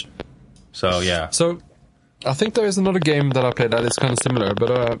 100 each. So yeah. So I think there is another game that I played that is kind of similar,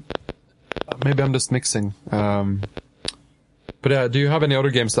 but maybe I'm just mixing. But yeah, do you have any other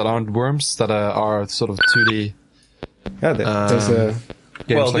games that aren't Worms that are sort of 2D? Yeah, there's a.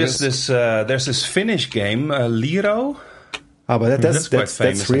 Well, there's this Finnish game, Liro. But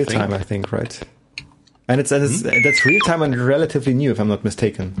that's real time, I think, right? And that's real time and relatively new, if I'm not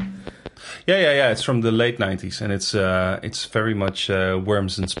mistaken. Yeah. It's from the late 90s, and it's very much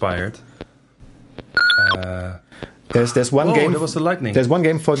Worms inspired. There's one game. There was the lightning. There's one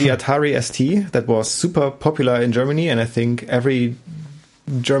game for the Atari ST that was super popular in Germany, and I think every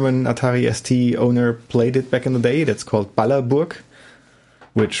German Atari ST owner played it back in the day. That's called Ballerburg,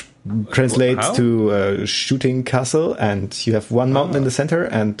 which translates to shooting castle, and you have one mountain in the center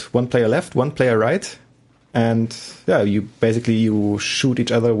and one player left, one player right, and you shoot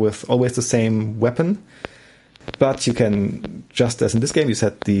each other with always the same weapon. But you can, just as in this game, you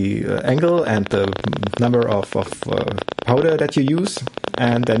set the angle and the number of powder that you use,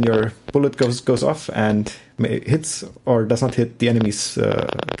 and then your bullet goes off and hits or does not hit the enemy's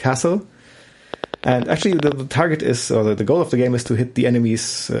castle. And actually, the target is, or the goal of the game is to hit the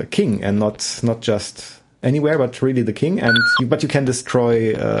enemy's king, and not just anywhere, but really the king. But you can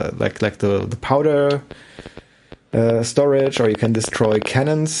destroy like the powder storage, or you can destroy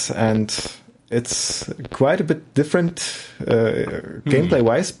cannons, and it's quite a bit different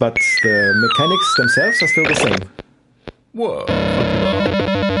gameplay-wise, but the mechanics themselves are still the same. Whoa.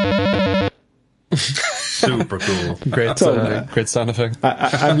 Super cool. Great sound effect.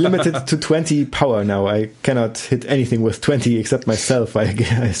 I'm limited to 20 power now. I cannot hit anything with 20 except myself, I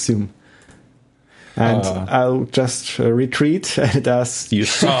assume. And I'll just retreat, and it asks, you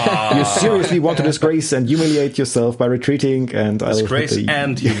seriously want to disgrace and humiliate yourself by retreating, and I'll disgrace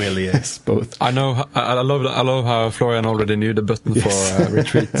and humiliate. Yes, both. I know. I love how Florian already knew the button for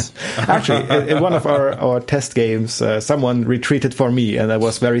retreat. Actually, in one of our test games, someone retreated for me, and I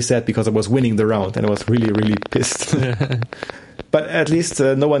was very sad because I was winning the round, and I was really, really pissed. But at least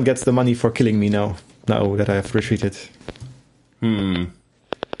no one gets the money for killing me now that I have retreated.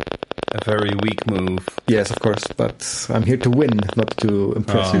 A very weak move. Yes, of course, but I'm here to win, not to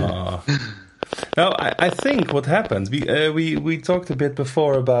impress you. Now, I think what happened, we talked a bit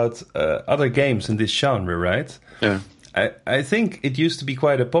before about other games in this genre, right? Yeah. I think it used to be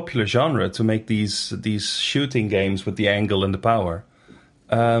quite a popular genre to make these shooting games with the angle and the power.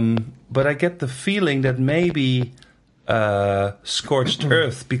 But I get the feeling that maybe Scorched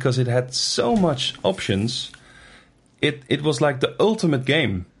Earth, because it had so much options, it was like the ultimate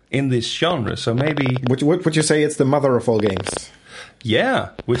game in this genre. So maybe... Would you say it's the mother of all games?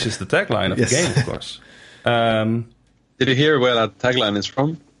 Yeah, which is the tagline of the game, of course. Did you hear where that tagline is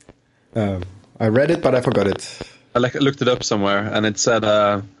from? I read it, but I forgot it. I looked it up somewhere, and it said...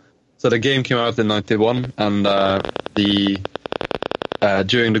 so the game came out in 91, and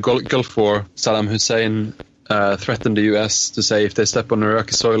during the Gulf War, Saddam Hussein threatened the US to say if they step on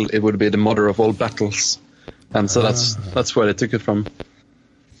Iraqi soil, it would be the mother of all battles. And so that's where they took it from.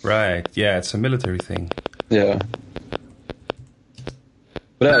 Right, yeah, it's a military thing. Yeah.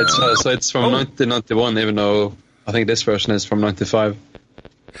 But yeah, it's from 1991, even though I think this version is from 95.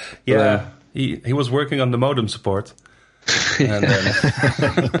 Yeah, he was working on the modem support. And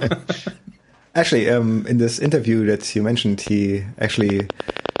then... Actually, in this interview that you mentioned, he actually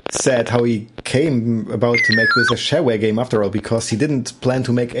said how he came about to make this a shareware game after all, because he didn't plan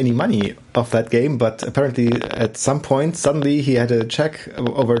to make any money off that game, but apparently at some point suddenly he had a check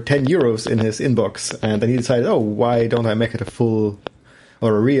over 10 euros in his inbox, and then he decided, why don't I make it a full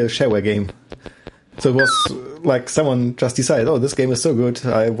or a real shareware game? So it was like someone just decided, this game is so good,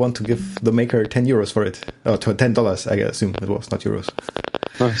 I want to give the maker 10 euros for it. $10, I assume it was, not euros.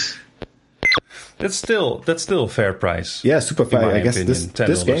 Nice. That's still a fair price. Yeah, super fair. I guess opinion,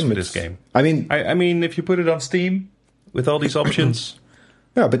 this game. I mean, if you put it on Steam with all these options,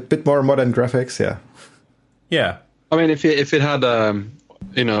 yeah, bit more modern graphics. Yeah, yeah. I mean, if it had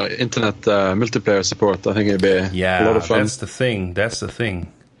internet multiplayer support, I think it'd be a lot of fun. That's the thing.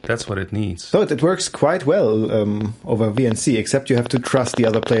 That's what it needs. So it works quite well over VNC, except you have to trust the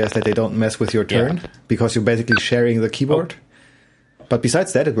other players that they don't mess with your turn, because you're basically sharing the keyboard. But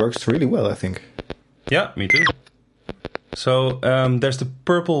besides that, it works really well, I think. Yeah, me too. So there's the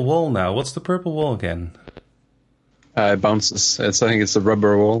purple wall now. What's the purple wall again? It bounces. I think it's a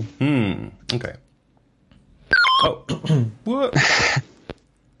rubber wall. Okay. Oh. What?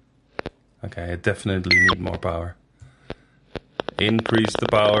 Okay, I definitely need more power. Increase the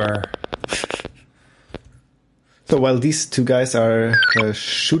power. So while these two guys are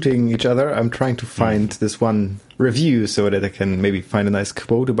shooting each other, I'm trying to find this one review so that I can maybe find a nice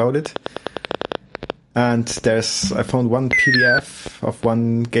quote about it. And I found one PDF of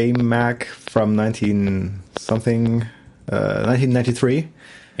one game mag from 1993.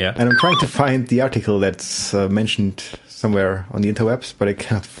 Yeah. And I'm trying to find the article that's mentioned somewhere on the interwebs, but I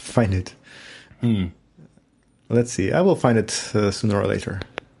cannot find it. Let's see. I will find it sooner or later.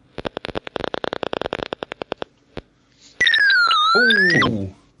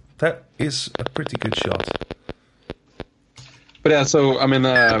 Oh, that is a pretty good shot. But yeah, so, I mean,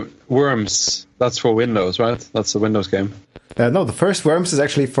 Worms, that's for Windows, right? That's a Windows game. No, the first Worms is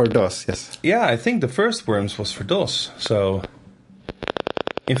actually for DOS, yes. Yeah, I think the first Worms was for DOS. So,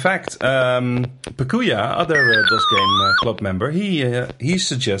 in fact, Pakuya, other DOS Game Club member, he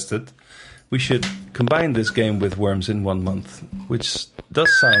suggested we should combine this game with Worms in 1 month, which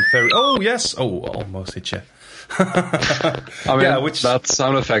does sound very... Oh, yes! Oh, almost hit you. I mean, that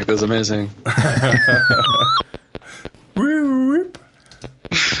sound effect is amazing.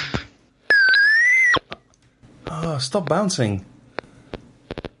 stop bouncing.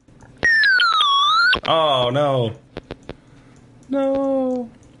 Oh, no. No.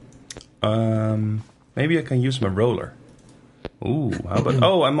 Maybe I can use my roller. Ooh, how about...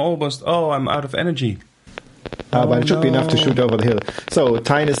 I'm out of energy. But it should be enough to shoot over the hill. So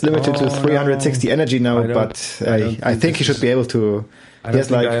Tyne is limited to 360 energy now, but I think he should be able to... I don't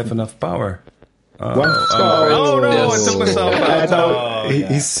think I have enough power. I took myself out.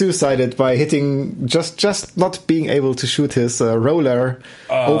 He's suicided by hitting, just not being able to shoot his roller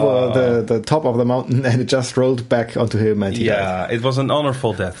over the top of the mountain, and it just rolled back onto him and he died. It was an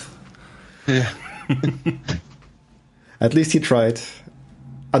honorable death. Yeah. At least he tried,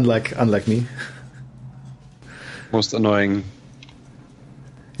 unlike me. Most annoying.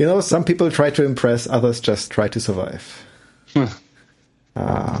 You know, some people try to impress, others just try to survive.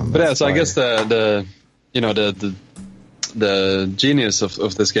 But yeah, so I guess the genius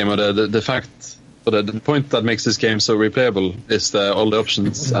of this game, or the fact, or the point that makes this game so replayable is all the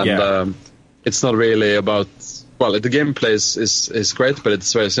options, and it's not really about. Well, the gameplay is great, but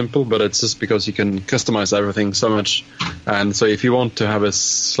it's very simple. But it's just because you can customize everything so much, and so if you want to have a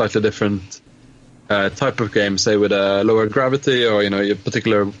slightly different type of game, say with a lower gravity or a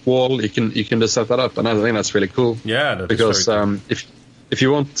particular wall, you can just set that up, and I think that's really cool. Yeah, that because is very cool. if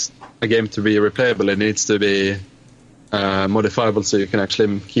you want a game to be replayable, it needs to be modifiable so you can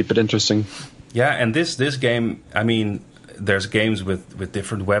actually keep it interesting. Yeah, and this game, I mean, there's games with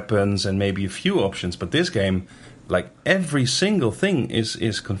different weapons and maybe a few options, but this game, like every single thing is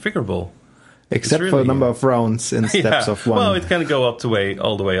configurable. Except for the number of rounds in steps of one. Well, it can go all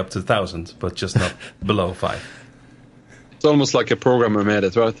the way up to 1,000, but just not below 5. It's almost like a programmer made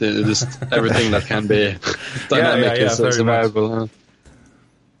it, right? Just everything that can be dynamic is survivable.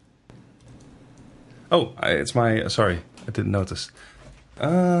 Oh, it's my... Sorry, I didn't notice.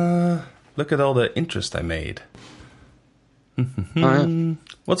 Look at all the interest I made.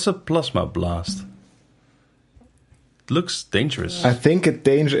 What's a plasma blast? It looks dangerous. I think it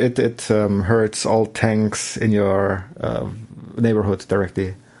hurts all tanks in your neighborhood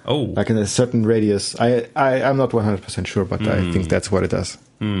directly. Oh. Like in a certain radius. I'm not 100% sure, but I think that's what it does.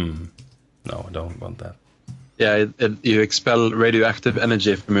 No, I don't want that. Yeah, you expel radioactive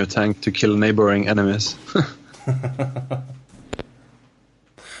energy from your tank to kill neighboring enemies.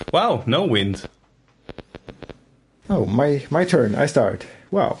 Wow, no wind. Oh, my turn. I start.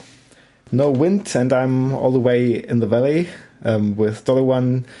 Wow. No wind, and I'm all the way in the valley with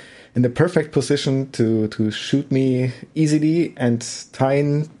Dollawan in the perfect position to shoot me easily, and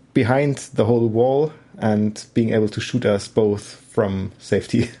Tyne behind the whole wall and being able to shoot us both from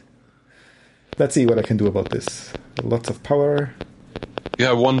safety. Let's see what I can do about this. Lots of power. You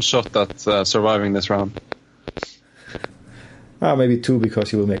have one shot at surviving this round. Maybe 2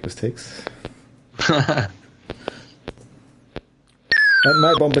 because you will make mistakes. And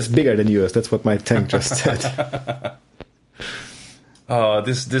my bomb is bigger than yours. That's what my tank just said. Oh,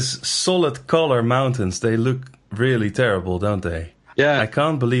 this solid color mountains, they look really terrible, don't they? Yeah. I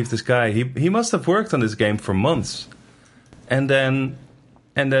can't believe this guy. He must have worked on this game for months. And then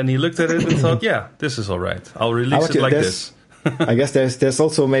he looked at it and thought, yeah, this is all right. I'll release it like this. I guess there's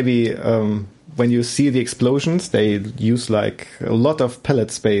also maybe when you see the explosions, they use like a lot of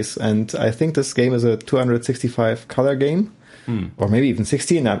palette space, and I think this game is a 265 color game, or maybe even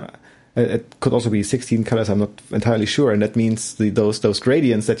 16. It could also be 16 colors. I'm not entirely sure, and that means those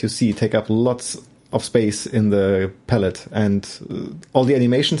gradients that you see take up lots of space in the palette, and all the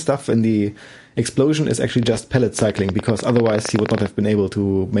animation stuff in the explosion is actually just palette cycling, because otherwise he would not have been able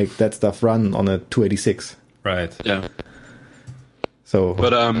to make that stuff run on a 286. Right. Yeah. So,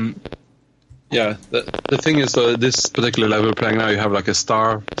 but yeah, the thing is, this particular level we're playing now, you have like a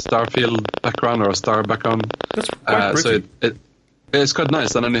star field background or a star background. That's quite pretty. So it's quite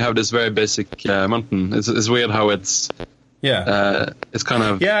nice, and then you have this very basic mountain. It's weird how it's it's kind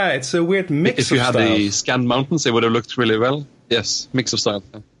of it's a weird mix. If you of had styles. the scanned mountains, it would have looked really well. Yes, mix of styles.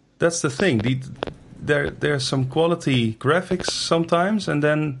 That's the thing. There's some quality graphics sometimes, and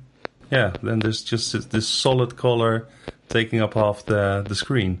then there's just this solid color taking up half the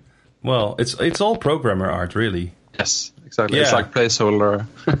screen. Well, it's all programmer art, really. Yes, exactly. Yeah. It's like placeholder.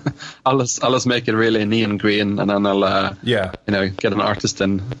 I'll just make it really neon green, and then I'll get an artist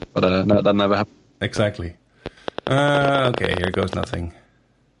in. But no, that never happened. Exactly. Okay, here goes nothing.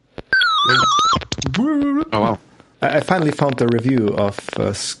 Oh wow! I finally found the review of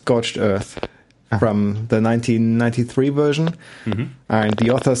Scorched Earth from the 1993 version, and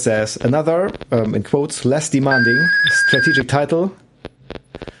the author says another, in quotes, less demanding strategic title.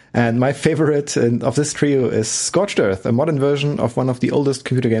 And my favorite of this trio is Scorched Earth, a modern version of one of the oldest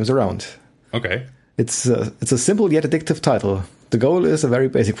computer games around. Okay. It's a simple yet addictive title. The goal is a very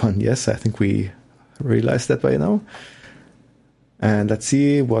basic one. Yes, I think we realized that by now. And let's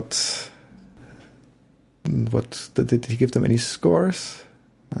see what did he give them any scores?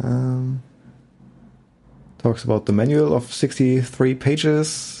 Talks about the manual of 63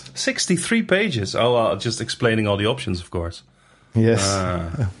 pages. 63 pages. Oh, just explaining all the options, of course. Yes,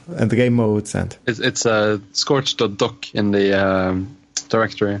 and the game modes and it's a scorch.doc in the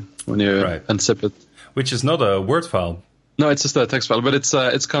directory when you unzip it, which is not a Word file. No, it's just a text file, but it's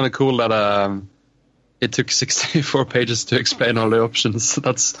kind of cool that it took 64 pages to explain all the options.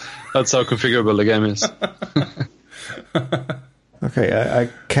 That's how configurable the game is. Okay, I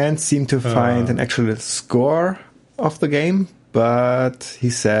can't seem to find an actual score of the game, but he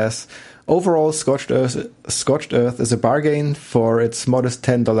says overall Scorched Earth is a bargain for its modest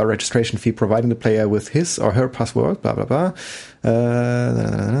 $10 registration fee, providing the player with his or her password, blah, blah, blah.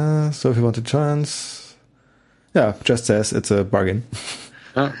 So if you want a chance... Yeah, just says it's a bargain.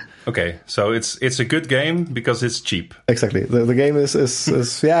 Okay, so it's a good game because it's cheap. Exactly. The game is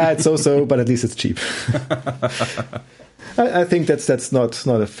yeah, it's so, but at least it's cheap. I think that's not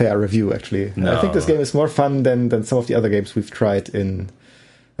a fair review, actually. No. I think this game is more fun than some of the other games we've tried in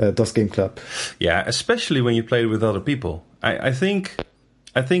DOS Game Club. Yeah, especially when you play it with other people. I think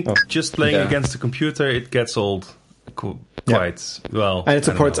just playing against the computer, it gets old quite well. And it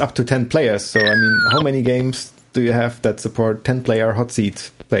supports up to 10 players. So, I mean, how many games do you have that support 10-player hot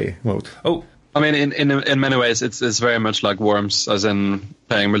seat play mode? Oh, I mean, in many ways, it's very much like Worms, as in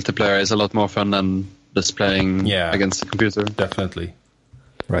playing multiplayer is a lot more fun than just playing against the computer. Definitely.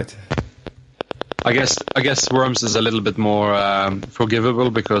 Right. I guess Worms is a little bit more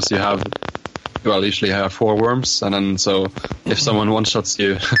forgivable because usually you have 4 worms, and then so if someone one-shots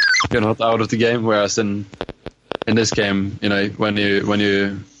you, you're not out of the game. Whereas in this game, when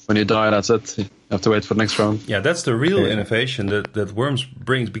you die, that's it. You have to wait for the next round. Yeah, that's the real innovation that Worms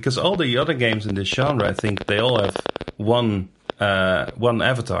brings, because all the other games in this genre, I think they all have one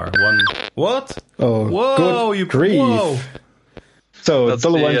avatar. What? Oh, whoa! Good grief! Whoa. So that's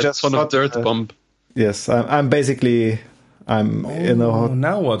Dolowan just fun of dirt bomb. Yes, I'm basically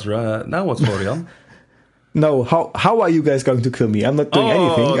Now what, Florian? No, how are you guys going to kill me? I'm not doing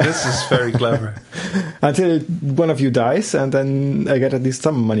anything. Oh, this is very clever. Until one of you dies, and then I get at least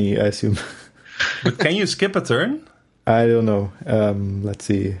some money, I assume. But can you skip a turn? I don't know. Let's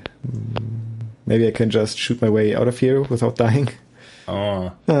see. Maybe I can just shoot my way out of here without dying.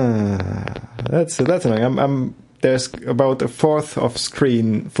 Oh, that's annoying. There's about a fourth of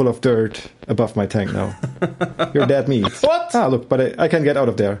screen full of dirt above my tank now. You're dead meat. What? Look, but I can get out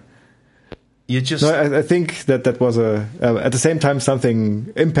of there. You just... No, I think that was at the same time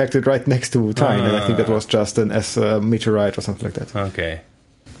something impacted right next to Tyne, and I think that was just an meteorite or something like that. Okay.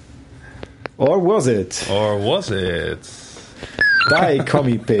 Or was it? Die,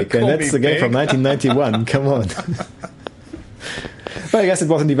 Commie Pig. And that's the game from 1991. Come on. But I guess it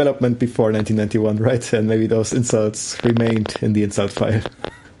was in development before 1991, right? And maybe those insults remained in the insult file.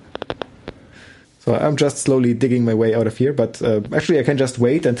 So I'm just slowly digging my way out of here, but actually I can just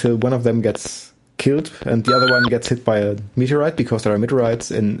wait until one of them gets killed and the other one gets hit by a meteorite, because there are meteorites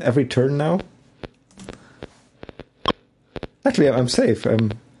in every turn now. Actually, I'm safe.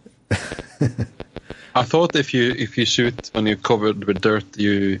 I thought if you shoot when you're covered with dirt,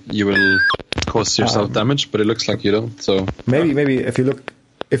 you will cause yourself damage, but it looks like you don't. So maybe if you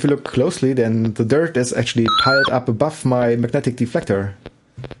look closely, then the dirt is actually piled up above my magnetic deflector.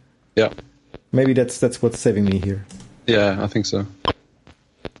 Yeah. Maybe that's what's saving me here. Yeah, I think so.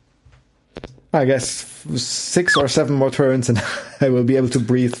 I guess 6 or 7 more turns and I will be able to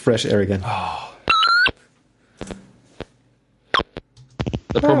breathe fresh air again. Oh.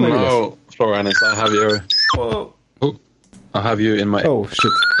 The problem now, Florian, is I have your... Oh. I have you in my... Oh,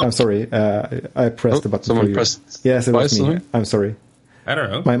 shit. I'm sorry. I pressed the button someone for you. Pressed yes, it was me. I'm sorry. I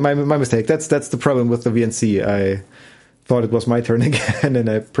don't know. My mistake. That's the problem with the VNC. I thought it was my turn again, and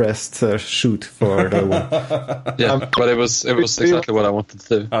I pressed shoot for that one. Yeah, but it was exactly what I wanted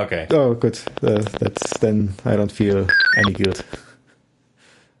to do. Okay. Oh, good. Then I don't feel any guilt.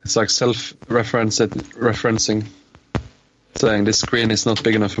 It's like referencing, saying this screen is not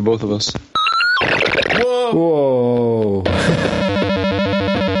big enough for both of us. Whoa!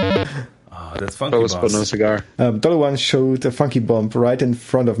 That funky boss. But no cigar. Dolowan showed a funky bomb right in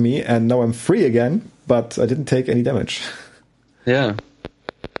front of me, and now I'm free again, but I didn't take any damage. Yeah.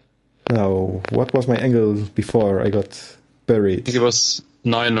 Now, what was my angle before I got buried? I think it was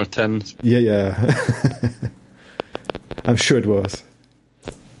 9 or 10. Yeah. I'm sure it was.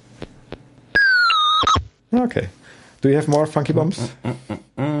 Okay. Do you have more funky bombs?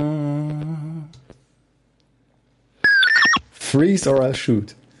 freeze or I'll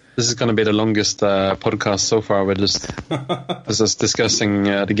shoot. This is going to be the longest podcast so far. We're just discussing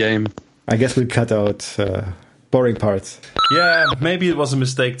the game. I guess we'll cut out boring parts. Yeah, maybe it was a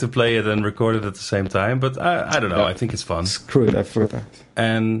mistake to play it and record it at the same time, but I don't know. I think it's fun. Screw it, I forgot.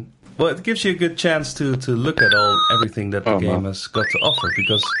 And well, it gives you a good chance to look at everything that the game has got to offer.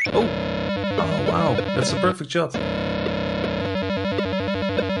 Because oh wow, that's a perfect shot.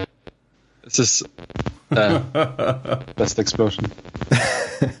 This is best explosion.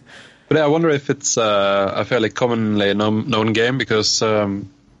 But yeah, I wonder if it's a fairly commonly known game, because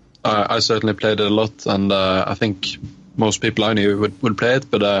I certainly played it a lot, and I think most people I knew would play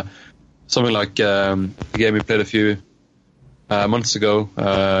it. But something like the game we played a few months ago,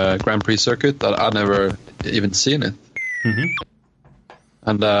 Grand Prix Circuit, I'd never even seen it. Mm-hmm.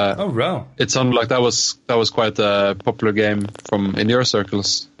 And oh wow, it sounded like that was quite a popular game in your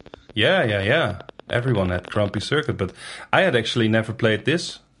circles. Yeah. Everyone had Grand Prix Circuit, but I had actually never played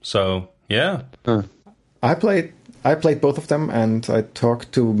this. So yeah, I played both of them, and I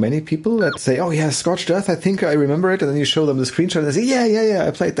talked to many people that say, "Oh yeah, Scorched Earth, I think I remember it." And then you show them the screenshot, and they say, "Yeah,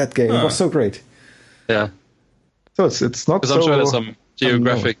 I played that game. It was so great." Yeah. So it's not. Because I'm sure there's some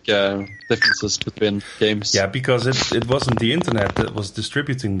geographic differences between games. Yeah, because it wasn't the internet that was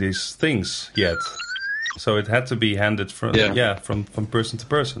distributing these things yet, so it had to be handed from person to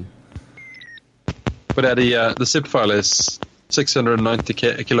person. But the zip file is 690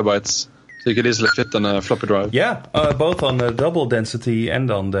 kilobytes, so you could easily fit on a floppy drive. Yeah, both on the double density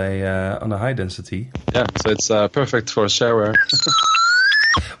and on the high density. Yeah, so it's perfect for shareware.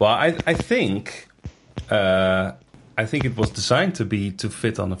 Well, I think it was designed to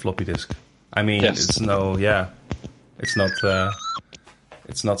fit on a floppy disk. I mean, yes.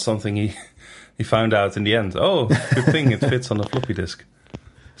 it's not something he found out in the end. Oh, good thing it fits on a floppy disk,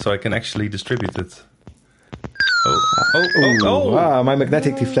 so I can actually distribute it. Oh! Wow, my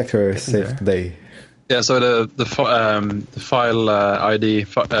magnetic deflector saved the day. Yeah, so the file ID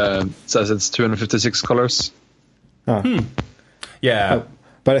says it's 256 colors. Yeah.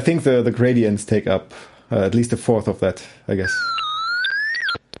 But I think the gradients take up at least a fourth of that, I guess.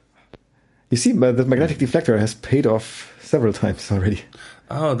 You see, the magnetic deflector has paid off several times already.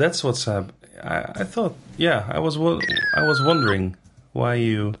 Oh, that's what's up. I thought, I was wondering why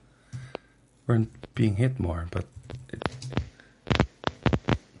you weren't being hit more, but.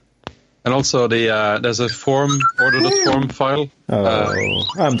 And also there's a order.form file.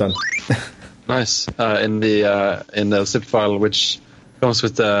 I'm done. Nice. In the zip file, which comes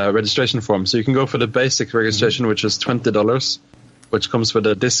with the registration form. So you can go for the basic registration, which is $20, which comes with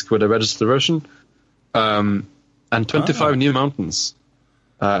a disc with a registered version, and 25 new mountains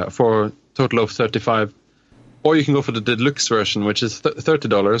for a total of $35. Or you can go for the deluxe version, which is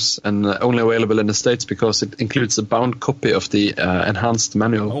 $30 and only available in the States because it includes a bound copy of the enhanced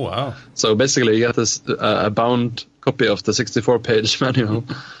manual. Oh, wow. So basically you get this a bound copy of the 64-page manual,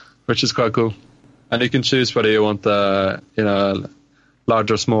 which is quite cool. And you can choose whether you want large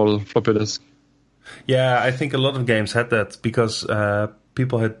or small floppy disk. Yeah, I think a lot of games had that because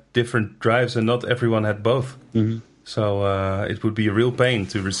people had different drives and not everyone had both. Mm-hmm. So it would be a real pain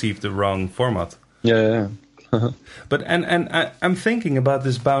to receive the wrong format. Yeah. But I'm thinking about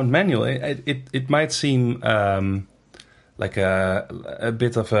this bound manual. It might seem like a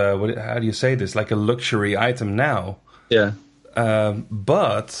bit of how do you say this? Like a luxury item now. Yeah.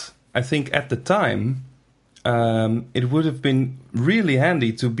 But I think at the time it would have been really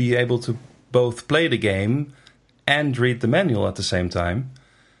handy to be able to both play the game and read the manual at the same time.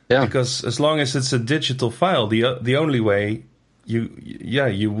 Yeah. Because as long as it's a digital file, the only way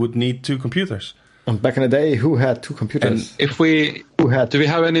you would need two computers. And back in the day, who had two computers? And do we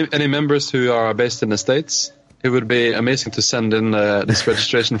have any members who are based in the States? It would be amazing to send in this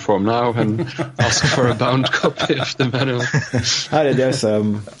registration form now and ask for a bound copy of the manual.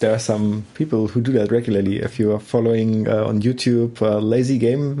 There are some people who do that regularly. If you are following on YouTube lazy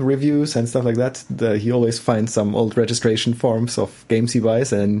game reviews and stuff like that, he always finds some old registration forms of games he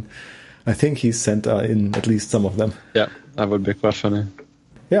buys, and I think he's sent in at least some of them. Yeah, that would be quite funny.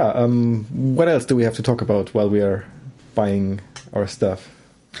 Yeah, what else do we have to talk about while we are buying our stuff?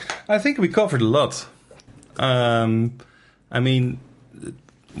 I think we covered a lot. I mean,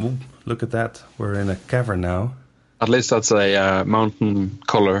 look at that. We're in a cavern now. At least that's a mountain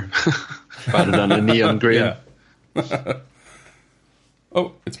color rather than a neon green.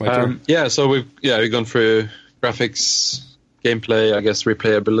 Oh, it's my turn. So we've gone through graphics, gameplay, I guess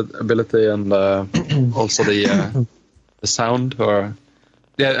replayability, and also the sound. Or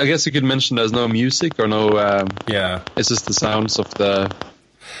I guess you could mention there's no music or no. It's just the sounds of the.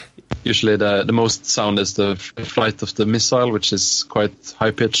 usually the most sound is the flight of the missile, which is quite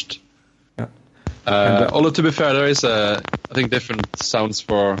high pitched. Although to be fair, there is I think different sounds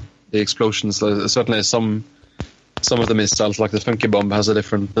for the explosions. Certainly some of the missiles, like the Funky Bomb, has a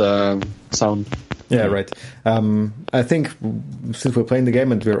different sound. Yeah, right. I think since we're playing the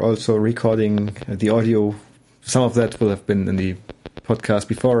game and we're also recording the audio, some of that will have been in the podcast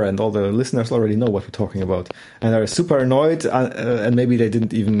before, and all the listeners already know what we're talking about. And are super annoyed, and maybe they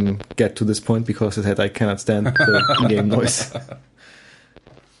didn't even get to this point because they said, I cannot stand the in-game noise.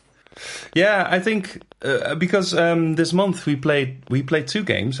 Yeah, I think because this month we played 2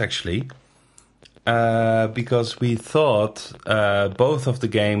 games actually, because we thought both of the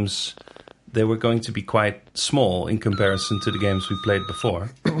games, they were going to be quite small in comparison to the games we played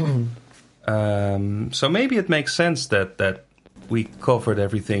before. So maybe it makes sense that we covered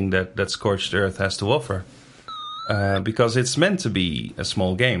everything that Scorched Earth has to offer, because it's meant to be a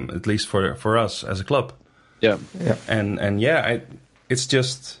small game, at least for us as a club. Yeah. And it's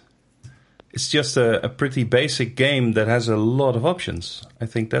just a pretty basic game that has a lot of options. I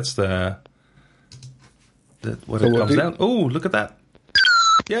think that's what it comes down. Oh, look at that!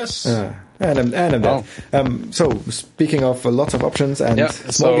 Yes. And I'm dead. So speaking of lots of options and a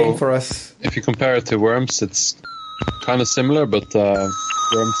small game for us. If you compare it to Worms, it's kind of similar, but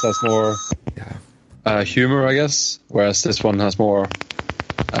Worms has more humor, I guess, whereas this one has more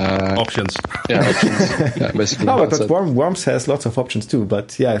options. Yeah, options. Yeah, basically. But Worms has lots of options too.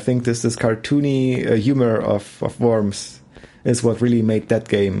 But yeah, I think this cartoony humor of Worms is what really made that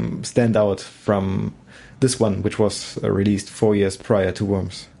game stand out from this one, which was released 4 years prior to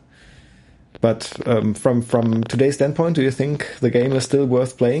Worms. But from today's standpoint, do you think the game is still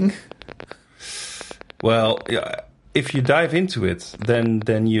worth playing? Well, if you dive into it, then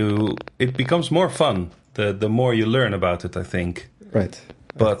it becomes more fun. The more you learn about it, I think. Right.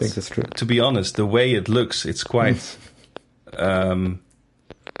 But I think that's true. To be honest, the way it looks, it's quite.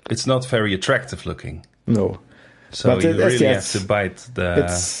 It's not very attractive looking. No. So you really have to bite the.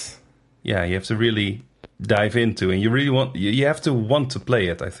 You have to really dive into, and you have to want to play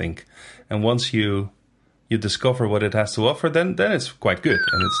it, I think. And once you discover what it has to offer, then it's quite good.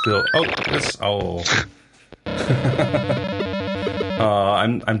 And it's still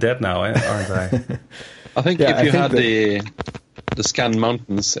I'm dead now, aren't I? I think if you had the Scan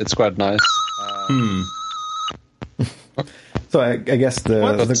Mountains, it's quite nice. So I guess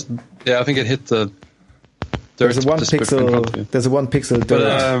I think it hit the. There's a 1 pixel. There's a 1 pixel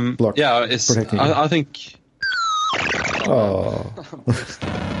dirt block. Yeah, I think. Oh.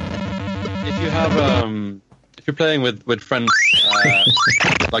 If you have, if you're playing with friends,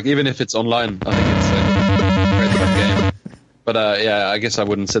 like even if it's online, I think it's a great fun game. But I guess I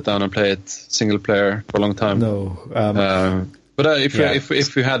wouldn't sit down and play it single player for a long time. No. But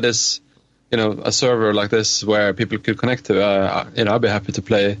if you had this, a server like this where people could connect to, I'd be happy to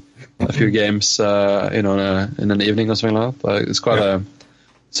play a few games, in an evening or something like that. It's quite a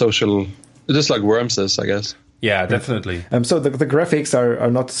social, just like Worms is, I guess. Yeah, definitely. So the graphics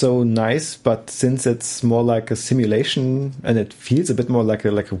are not so nice, but since it's more like a simulation and it feels a bit more like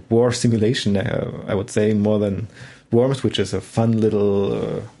a war simulation, I would say, more than Worms, which is a fun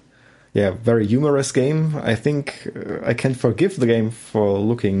little, very humorous game. I think I can forgive the game for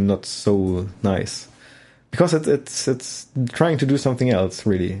looking not so nice, because it's trying to do something else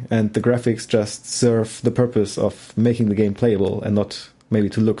really, and the graphics just serve the purpose of making the game playable and not maybe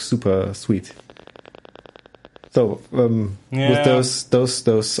to look super sweet. So with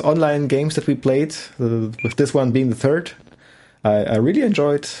those online games that we played, with this one being the third, I really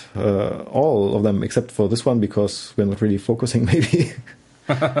enjoyed all of them except for this one, because we're not really focusing maybe.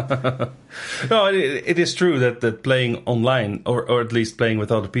 No, it is true that playing online, or at least playing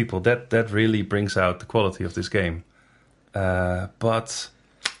with other people, that really brings out the quality of this game. But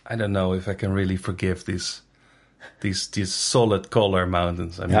I don't know if I can really forgive these solid color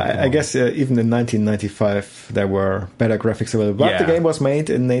mountains. I mean, I guess even in 1995 there were better graphics available. But the game was made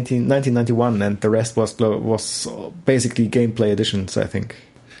in 1991, and the rest was basically gameplay additions, I think.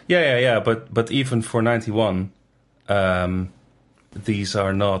 Yeah. But even for 91, these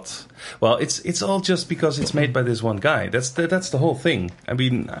are not. Well, it's all just because it's made by this one guy. That's the whole thing. I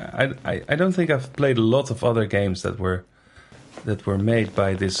mean, I don't think I've played a lot of other games that were made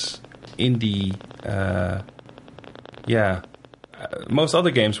by this indie. Most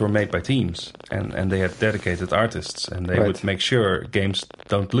other games were made by teams, and they had dedicated artists, and they would make sure games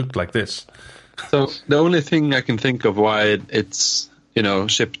don't look like this. So the only thing I can think of why it's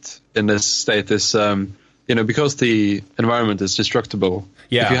shipped in this state is because the environment is destructible.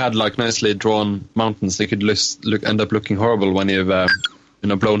 Yeah. If you had like nicely drawn mountains, they could end up looking horrible when you've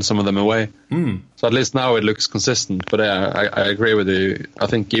blown some of them away. So at least now it looks consistent. But yeah, I agree with you. I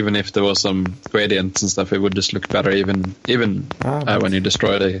think even if there was some gradients and stuff, it would just look better even when you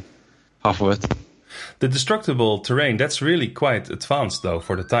destroy the half of it. The destructible terrain, that's really quite advanced though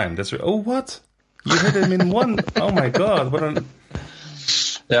for the time. What? You hit him in one? Oh my god! What an...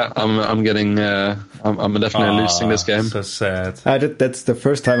 Yeah, I'm getting. I'm definitely losing this game. So sad. That's the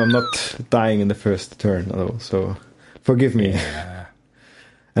first time I'm not dying in the first turn, though. So forgive me. Yeah.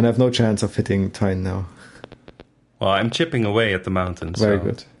 And I have no chance of hitting Tyne now. Well, I'm chipping away at the mountain. Very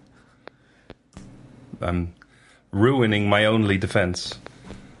good. I'm ruining my only defense.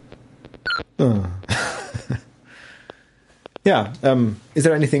 Yeah. Is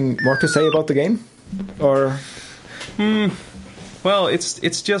there anything more to say about the game, or? Well,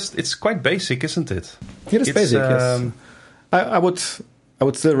 it's quite basic, isn't it? It is basic. Yes. I would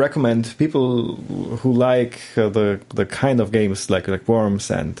still recommend people who like the kind of games like Worms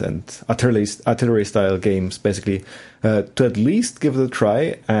and artillery style games, basically, to at least give it a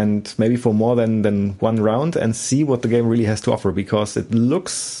try, and maybe for more than one round, and see what the game really has to offer, because it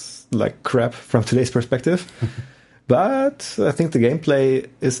looks like crap from today's perspective. But I think the gameplay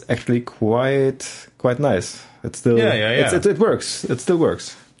is actually quite nice. It's still it works. It still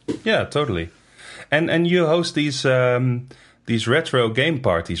works. Yeah, totally. And you host these retro game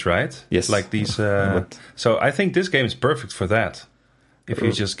parties, right? Yes. Like these. So I think this game is perfect for that. If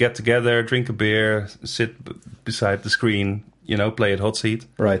you just get together, drink a beer, sit beside the screen, play at hot seat.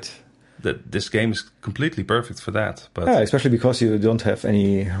 Right. This game is completely perfect for that. But especially because you don't have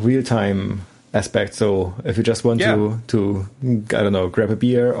any real time aspect. So if you just want to I don't know, grab a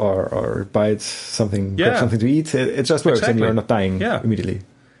beer or grab something to eat, it just works, and you're not dying immediately.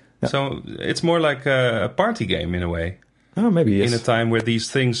 Yeah. So it's more like a party game in a way. Oh, maybe yes. In a time where these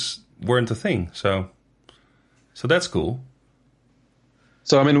things weren't a thing. So that's cool.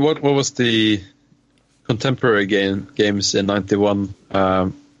 So I mean, what was the contemporary games in '91?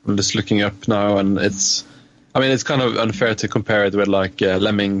 I'm just looking up now, and it's kind of unfair to compare it with like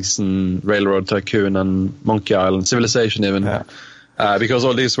Lemmings and Railroad Tycoon and Monkey Island, Civilization even, because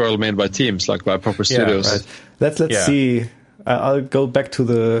all these were all made by teams, like by proper studios. Yeah, right. Let's see. I'll go back to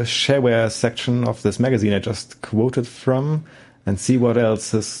the shareware section of this magazine I just quoted from and see what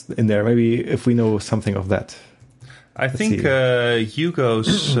else is in there. Maybe if we know something of that. I think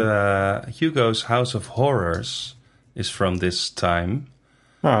Hugo's House of Horrors is from this time.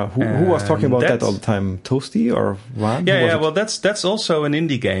 Who was talking about that all the time? Toasty or Juan? Yeah. Well, that's also an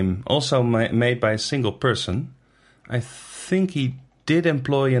indie game, also made by a single person. I think he did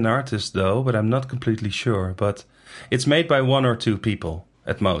employ an artist though, but I'm not completely sure. But it's made by one or two people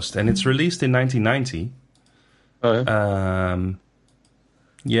at most, and it's released in 1990. Oh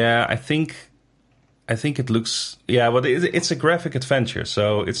yeah. I think it looks but it's a graphic adventure,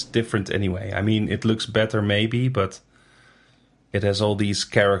 so it's different anyway. I mean, it looks better maybe, but it has all these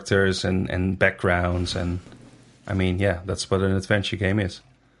characters and backgrounds, and I mean, that's what an adventure game is.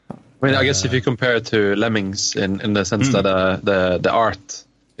 I mean, I guess if you compare it to Lemmings in the sense that the art,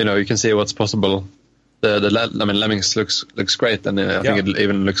 you can see what's possible. Lemmings looks great, and I think it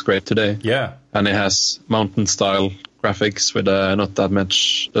even looks great today. Yeah, and it has mountain style graphics with not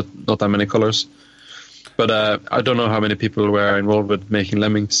that many colors. But I don't know how many people were involved with making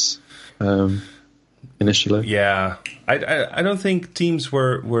Lemmings initially. Yeah, I don't think teams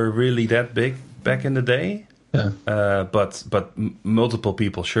were really that big back in the day. Yeah, but multiple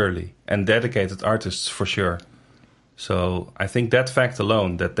people surely, and dedicated artists for sure. So I think that fact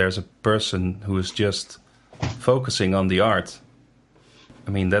alone, that there's a person who is just focusing on the art,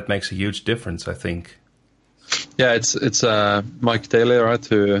 I mean, that makes a huge difference, I think. Yeah, it's Mike Daly, right,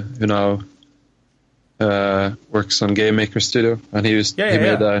 who now works on Game Maker Studio, and he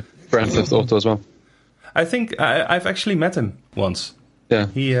made Grand Theft Auto as well. I think I've actually met him once. Yeah,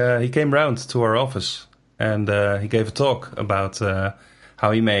 he came round to our office, and he gave a talk about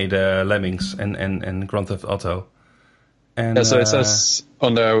how he made Lemmings and Grand Theft Auto. And, so it says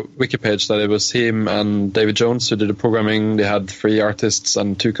on their wiki page that it was him and David Jones who did the programming. They had 3 artists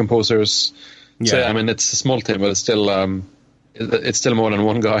and 2 composers. Yeah. So I mean, it's a small team, but it's still more than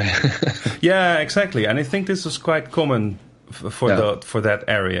one guy. Yeah, exactly. And I think this was quite common for that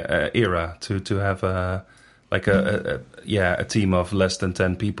era to have a team of less than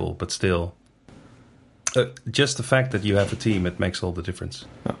 10 people, but still, just the fact that you have a team, it makes all the difference.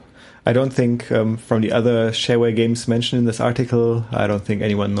 Oh. I don't think from the other shareware games mentioned in this article, I don't think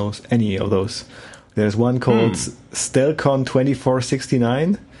anyone knows any of those. There's one called Stelcon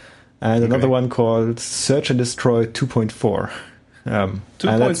 2469 and another one called Search and Destroy 2.4.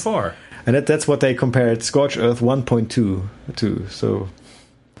 2.4? And that's what they compared Scorched Earth 1.2 to. So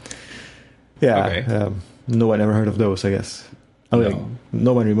Yeah, Okay. no one ever heard of those, I guess. I mean,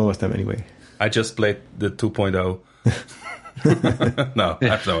 no one remembers them anyway. I just played the 2.0. No, I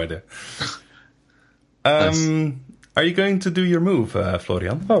have no idea. Nice. Are you going to do your move,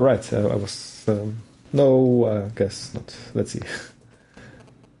 Florian? Oh, right. I was... no, I guess not. Let's see.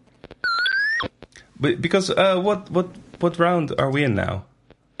 Because what round are we in now?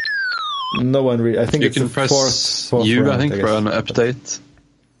 No one really... I think You it's can the press fourth U, round, I think, guess. for an update.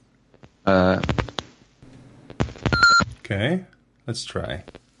 Okay, let's try.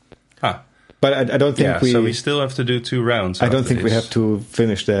 But I don't think so we still have to do 2 rounds. I don't after think we this. have to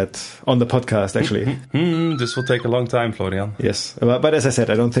finish that on the podcast, actually. This will take a long time, Florian. Yes. But as I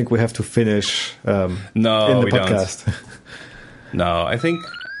said, I don't think we have to finish No, in the we podcast. don't. No, I think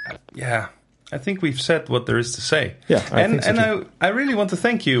we've said what there is to say. Yeah, I think so too. I really want to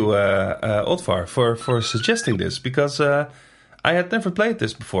thank you, Oddvar, for suggesting this, because I had never played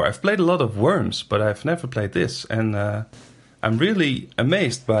this before. I've played a lot of Worms, but I've never played this, and I'm really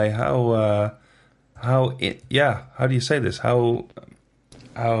amazed by how do you say this? How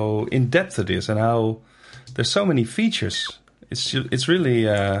in depth it is, and how there's so many features. It's really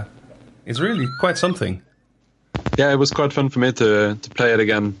quite something. Yeah, it was quite fun for me to play it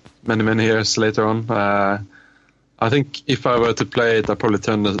again many years later on. I think if I were to play it, I'd probably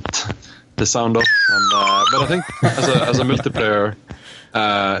turn the sound off. But I think as a multiplayer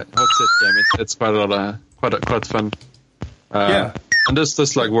hot set game, it's quite a lot of quite fun. Yeah. And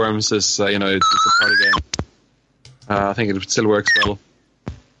just like Worms is, it's a party game. I think it still works well,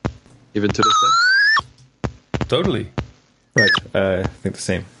 even to this day. Totally. Right. I think the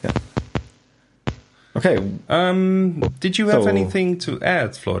same. Yeah. Okay. Did you have So- anything to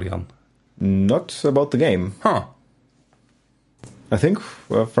add, Florian? Not about the game. Huh. I think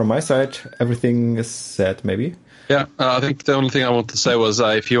from my side, everything is said, maybe. Yeah, I think the only thing I want to say was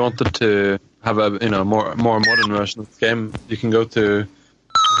if you wanted to have a more modern version of the game, you can go to,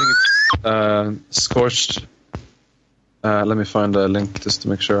 I think it's Scorched. Let me find a link just to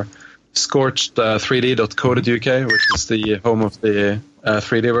make sure. Scorched3d.co.uk, which is the home of the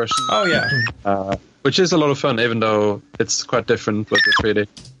 3D version. Oh yeah. Which is a lot of fun, even though it's quite different with the 3D.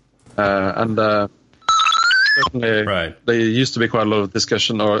 Certainly, Right. there used to be quite a lot of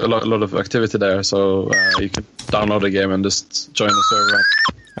discussion or a lot of activity there, so you can download the game and just join the server.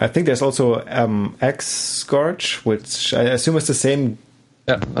 I think there's also X-Scorch, which I assume is the same.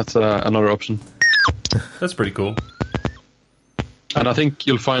 Yeah, that's another option. That's pretty cool. And I think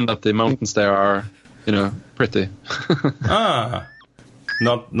you'll find that the mountains there are, pretty.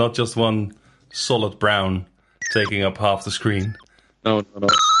 Not just one solid brown taking up half the screen. No.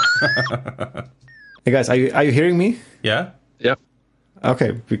 Hey guys, are you hearing me? Yeah? Yeah.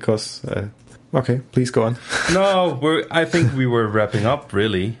 Okay, because okay, please go on. No, I think we were wrapping up,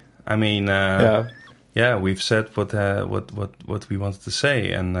 really. I mean, Yeah. we've said what we wanted to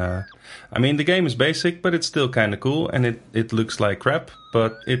say, and I mean, the game is basic, but it's still kind of cool, and it looks like crap,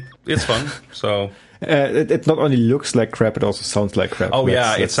 but it's fun. So It not only looks like crap, it also sounds like crap.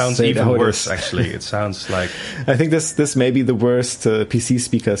 it Let's sounds say even how it worse. is. Actually, it sounds like I think this may be the worst PC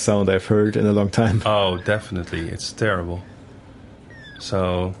speaker sound I've heard in a long time. definitely, it's terrible.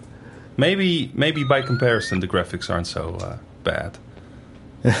 So maybe by comparison, the graphics aren't so bad.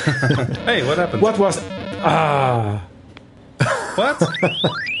 Hey, what happened? What was? What?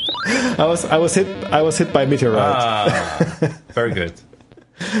 I was hit by a meteorite. Very good.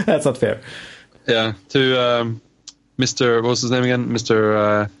 That's not fair. Yeah, to Mr. What was his name again?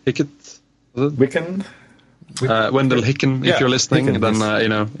 Mr. Hickett? Was it? Wiccan. Wendell Hicken, Yeah, if you're listening, Hicken, then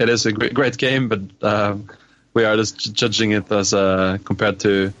yes. it is a great game, but we are just judging it as compared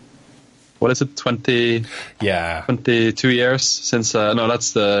to what is it, 22 years since? No,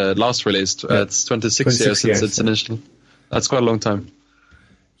 that's the last release. It's 26 years since its initial. That's quite a long time.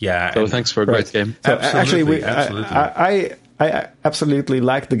 Yeah. So and- thanks for a great game. So Absolutely, actually, absolutely. I absolutely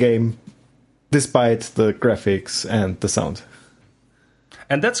like the game, despite the graphics and the sound.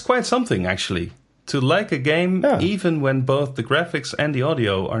 And that's quite something, actually. To like a game Yeah. even when both the graphics and the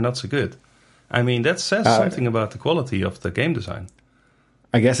audio are not so good. I mean, that says something about the quality of the game design.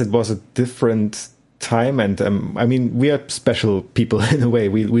 I guess it was a different time, and I mean, we are special people in a way.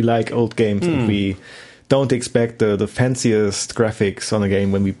 We like old games, and we don't expect the fanciest graphics on a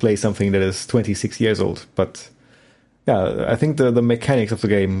game when we play something that is 26 years old. But yeah, I think the mechanics of the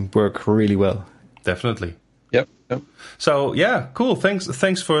game work really well. Definitely. Yep. So, yeah, cool.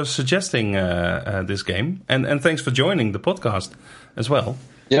 Thanks for suggesting this game. And thanks for joining the podcast as well.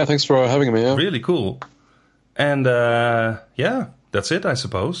 Yeah, thanks for having me. Yeah. Really cool. And, yeah, that's it, I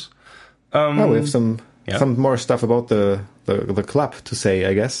suppose. We have some more stuff about the the club to say,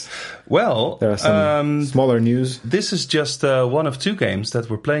 I guess. Well, There are some smaller news. this is just one of 2 games that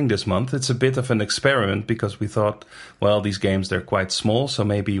we're playing this month. It's a bit of an experiment because we thought, well, these games, they're quite small, so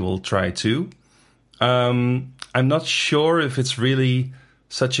maybe we'll try 2. I'm not sure if it's really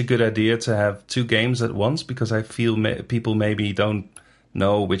such a good idea to have 2 games at once, because I feel people maybe don't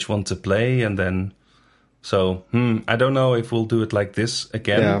know which one to play, and then... So, I don't know if we'll do it like this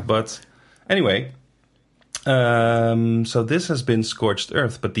again, Yeah. but anyway... so this has been Scorched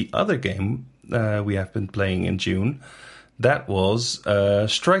Earth, but the other game we have been playing in June, that was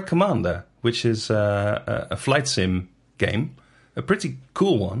Strike Commander, which is a flight sim game, a pretty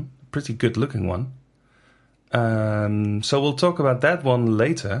cool one, pretty good looking one. So we'll talk about that one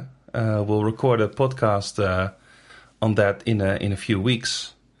later. We'll record a podcast on that in a few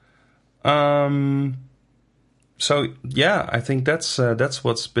weeks. So yeah, I think that's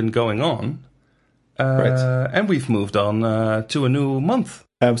what's been going on. Right. And we've moved on to a new month.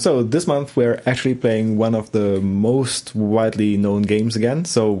 So this month we're actually playing one of the most widely known games again.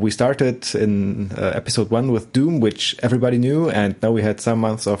 So we started in episode 1 with Doom, which everybody knew, and now we had some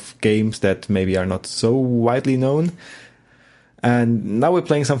months of games that maybe are not so widely known. And now we're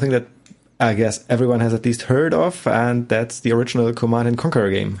playing something that I guess everyone has at least heard of, and that's the original Command &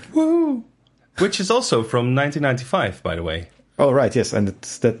 Conquer game. Woo! Which is also from 1995, by the way. Oh, right, yes, and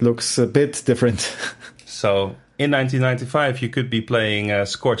that looks a bit different. So, in 1995, you could be playing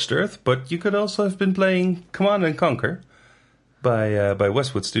Scorched Earth, but you could also have been playing Command & Conquer by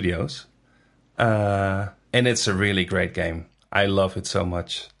Westwood Studios. And it's a really great game. I love it so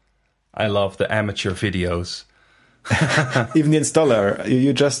much. I love the amateur videos. Even the installer,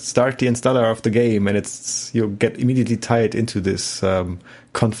 you just start the installer of the game, and you get immediately tied into this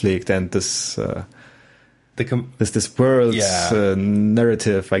conflict and this... this world's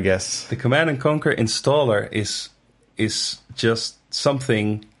narrative, I guess. The Command & Conquer installer is just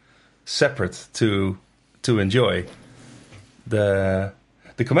something separate to enjoy. The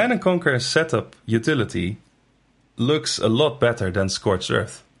Command & Conquer setup utility looks a lot better than Scorched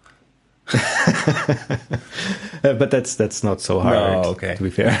Earth. But that's not so hard, okay. to be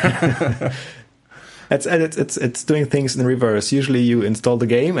fair. It's doing things in reverse. Usually you install the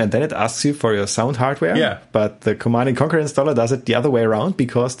game and then it asks you for your sound hardware. Yeah. But the Command & Conquer installer does it the other way around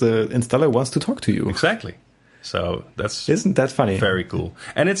because the installer wants to talk to you. Exactly. So isn't that funny? Very cool.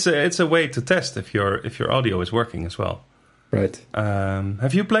 And it's a way to test if your audio is working as well. Right.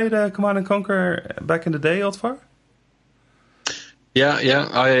 Have you played Command & Conquer back in the day, Oddvar? Yeah.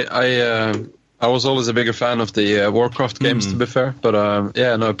 I was always a bigger fan of the Warcraft games, to be fair. But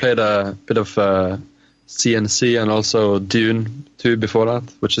I played a bit of CNC and also Dune 2 before that,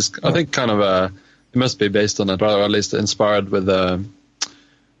 which is, I think, kind of it must be based on it, or at least inspired with the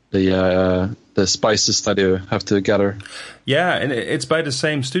spices that you have to gather. Yeah, and it's by the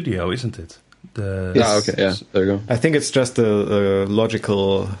same studio, isn't it? Okay, yeah, there you go. I think it's just a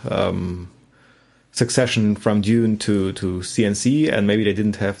logical succession from Dune to CNC, and maybe they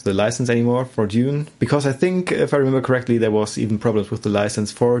didn't have the license anymore for Dune, because I think, if I remember correctly, there was even problems with the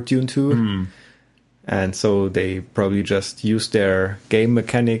license for Dune 2. And so they probably just used their game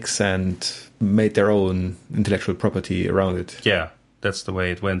mechanics and made their own intellectual property around it. Yeah, that's the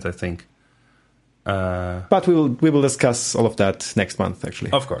way it went, I think. But we will discuss all of that next month,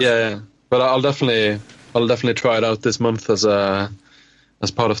 actually. Of course. Yeah. But I'll definitely try it out this month as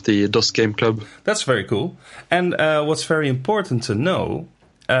part of the DOS Game Club. That's very cool. And what's very important to know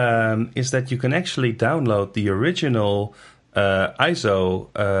is that you can actually download the original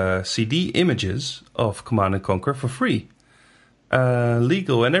ISO CD images of Command & Conquer for free.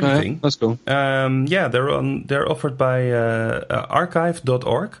 Legal and everything. That's cool. They're offered by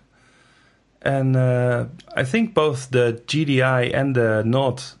archive.org. And I think both the GDI and the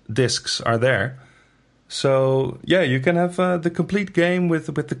NOD discs are there. So, yeah, you can have the complete game with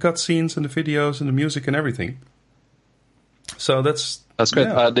the cutscenes and the videos and the music and everything. So that's great.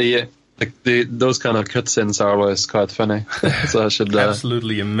 Yeah. Those kind of cutscenes are always quite funny. So I should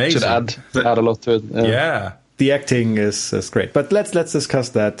absolutely amazing. Should add a lot to it. Yeah. The acting is great. But let's discuss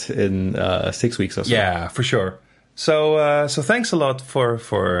that in 6 weeks or so. Yeah, for sure. So thanks a lot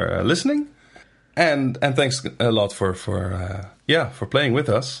for listening, and thanks a lot for playing with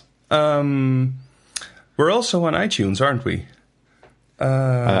us. We're also on iTunes, aren't we?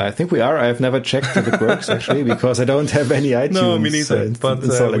 I think we are. I've never checked if it works, actually, because I don't have any iTunes. No, me neither. But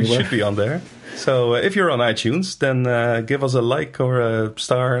we should be on there. So if you're on iTunes, then give us a like or a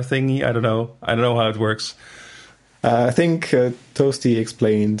star thingy. I don't know how it works. I think Toasty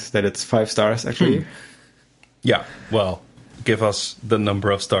explained that it's 5 stars, actually. Yeah, well, give us the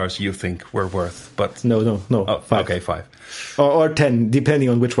number of stars you think we're worth. But No. oh, 5. okay, 5. Or 10, depending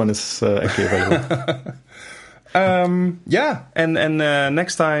on which one is actually available. Yeah, and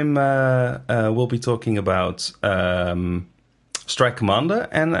next time we'll be talking about Strike Commander,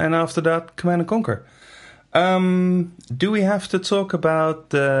 and after that Command & Conquer. Do we have to talk about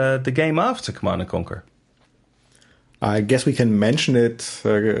the game after Command & Conquer? I guess we can mention it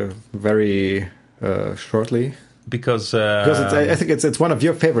very shortly. Because I think it's one of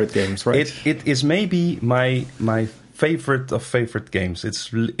your favorite games, right? It is maybe my favorite of favorite games.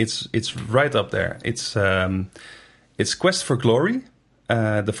 It's right up there. It's Quest for Glory,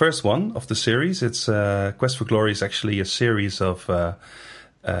 the first one of the series. It's Quest for Glory is actually a series of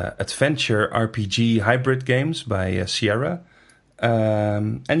adventure RPG hybrid games by Sierra.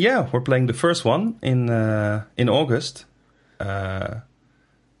 And yeah, we're playing the first one in August.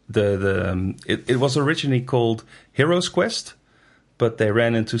 It was originally called Heroes Quest, but they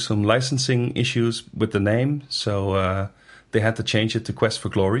ran into some licensing issues with the name, so they had to change it to Quest for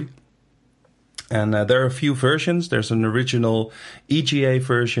Glory. And there are a few versions. There's an original EGA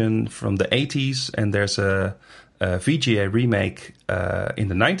version from the 80s, and there's a VGA remake in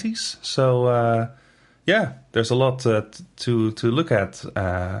the 90s. So yeah, there's a lot to look at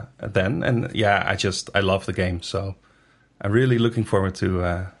then. And yeah, I love the game, so I'm really looking forward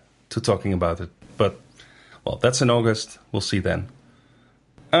to talking about it. But well, that's in August. We'll see then.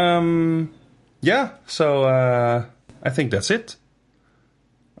 Yeah, so I think that's it.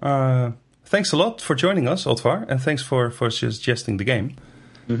 Thanks a lot for joining us, Otvar, and thanks for suggesting the game.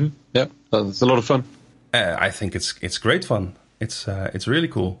 Mm-hmm. Yeah, it's a lot of fun. I think it's great fun. It's really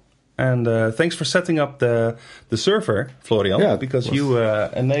cool. And thanks for setting up the server, Florian. Yeah, because you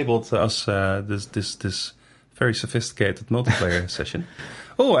enabled us this very sophisticated multiplayer session.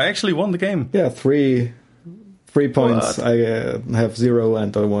 Oh, I actually won the game. Yeah, 3 points. What? I have 0,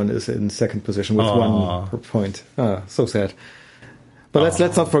 and the other one is in second position with 1 point. So sad. But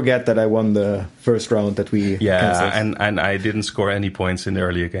let's not forget that I won the first round that we canceled. and I didn't score any points in the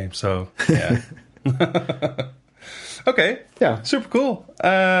earlier game. So yeah. Okay. Yeah. Super cool.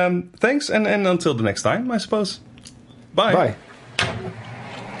 Thanks, and until the next time, I suppose. Bye. Bye.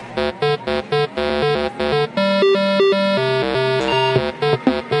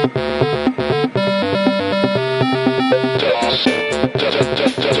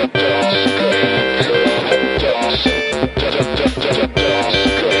 Go.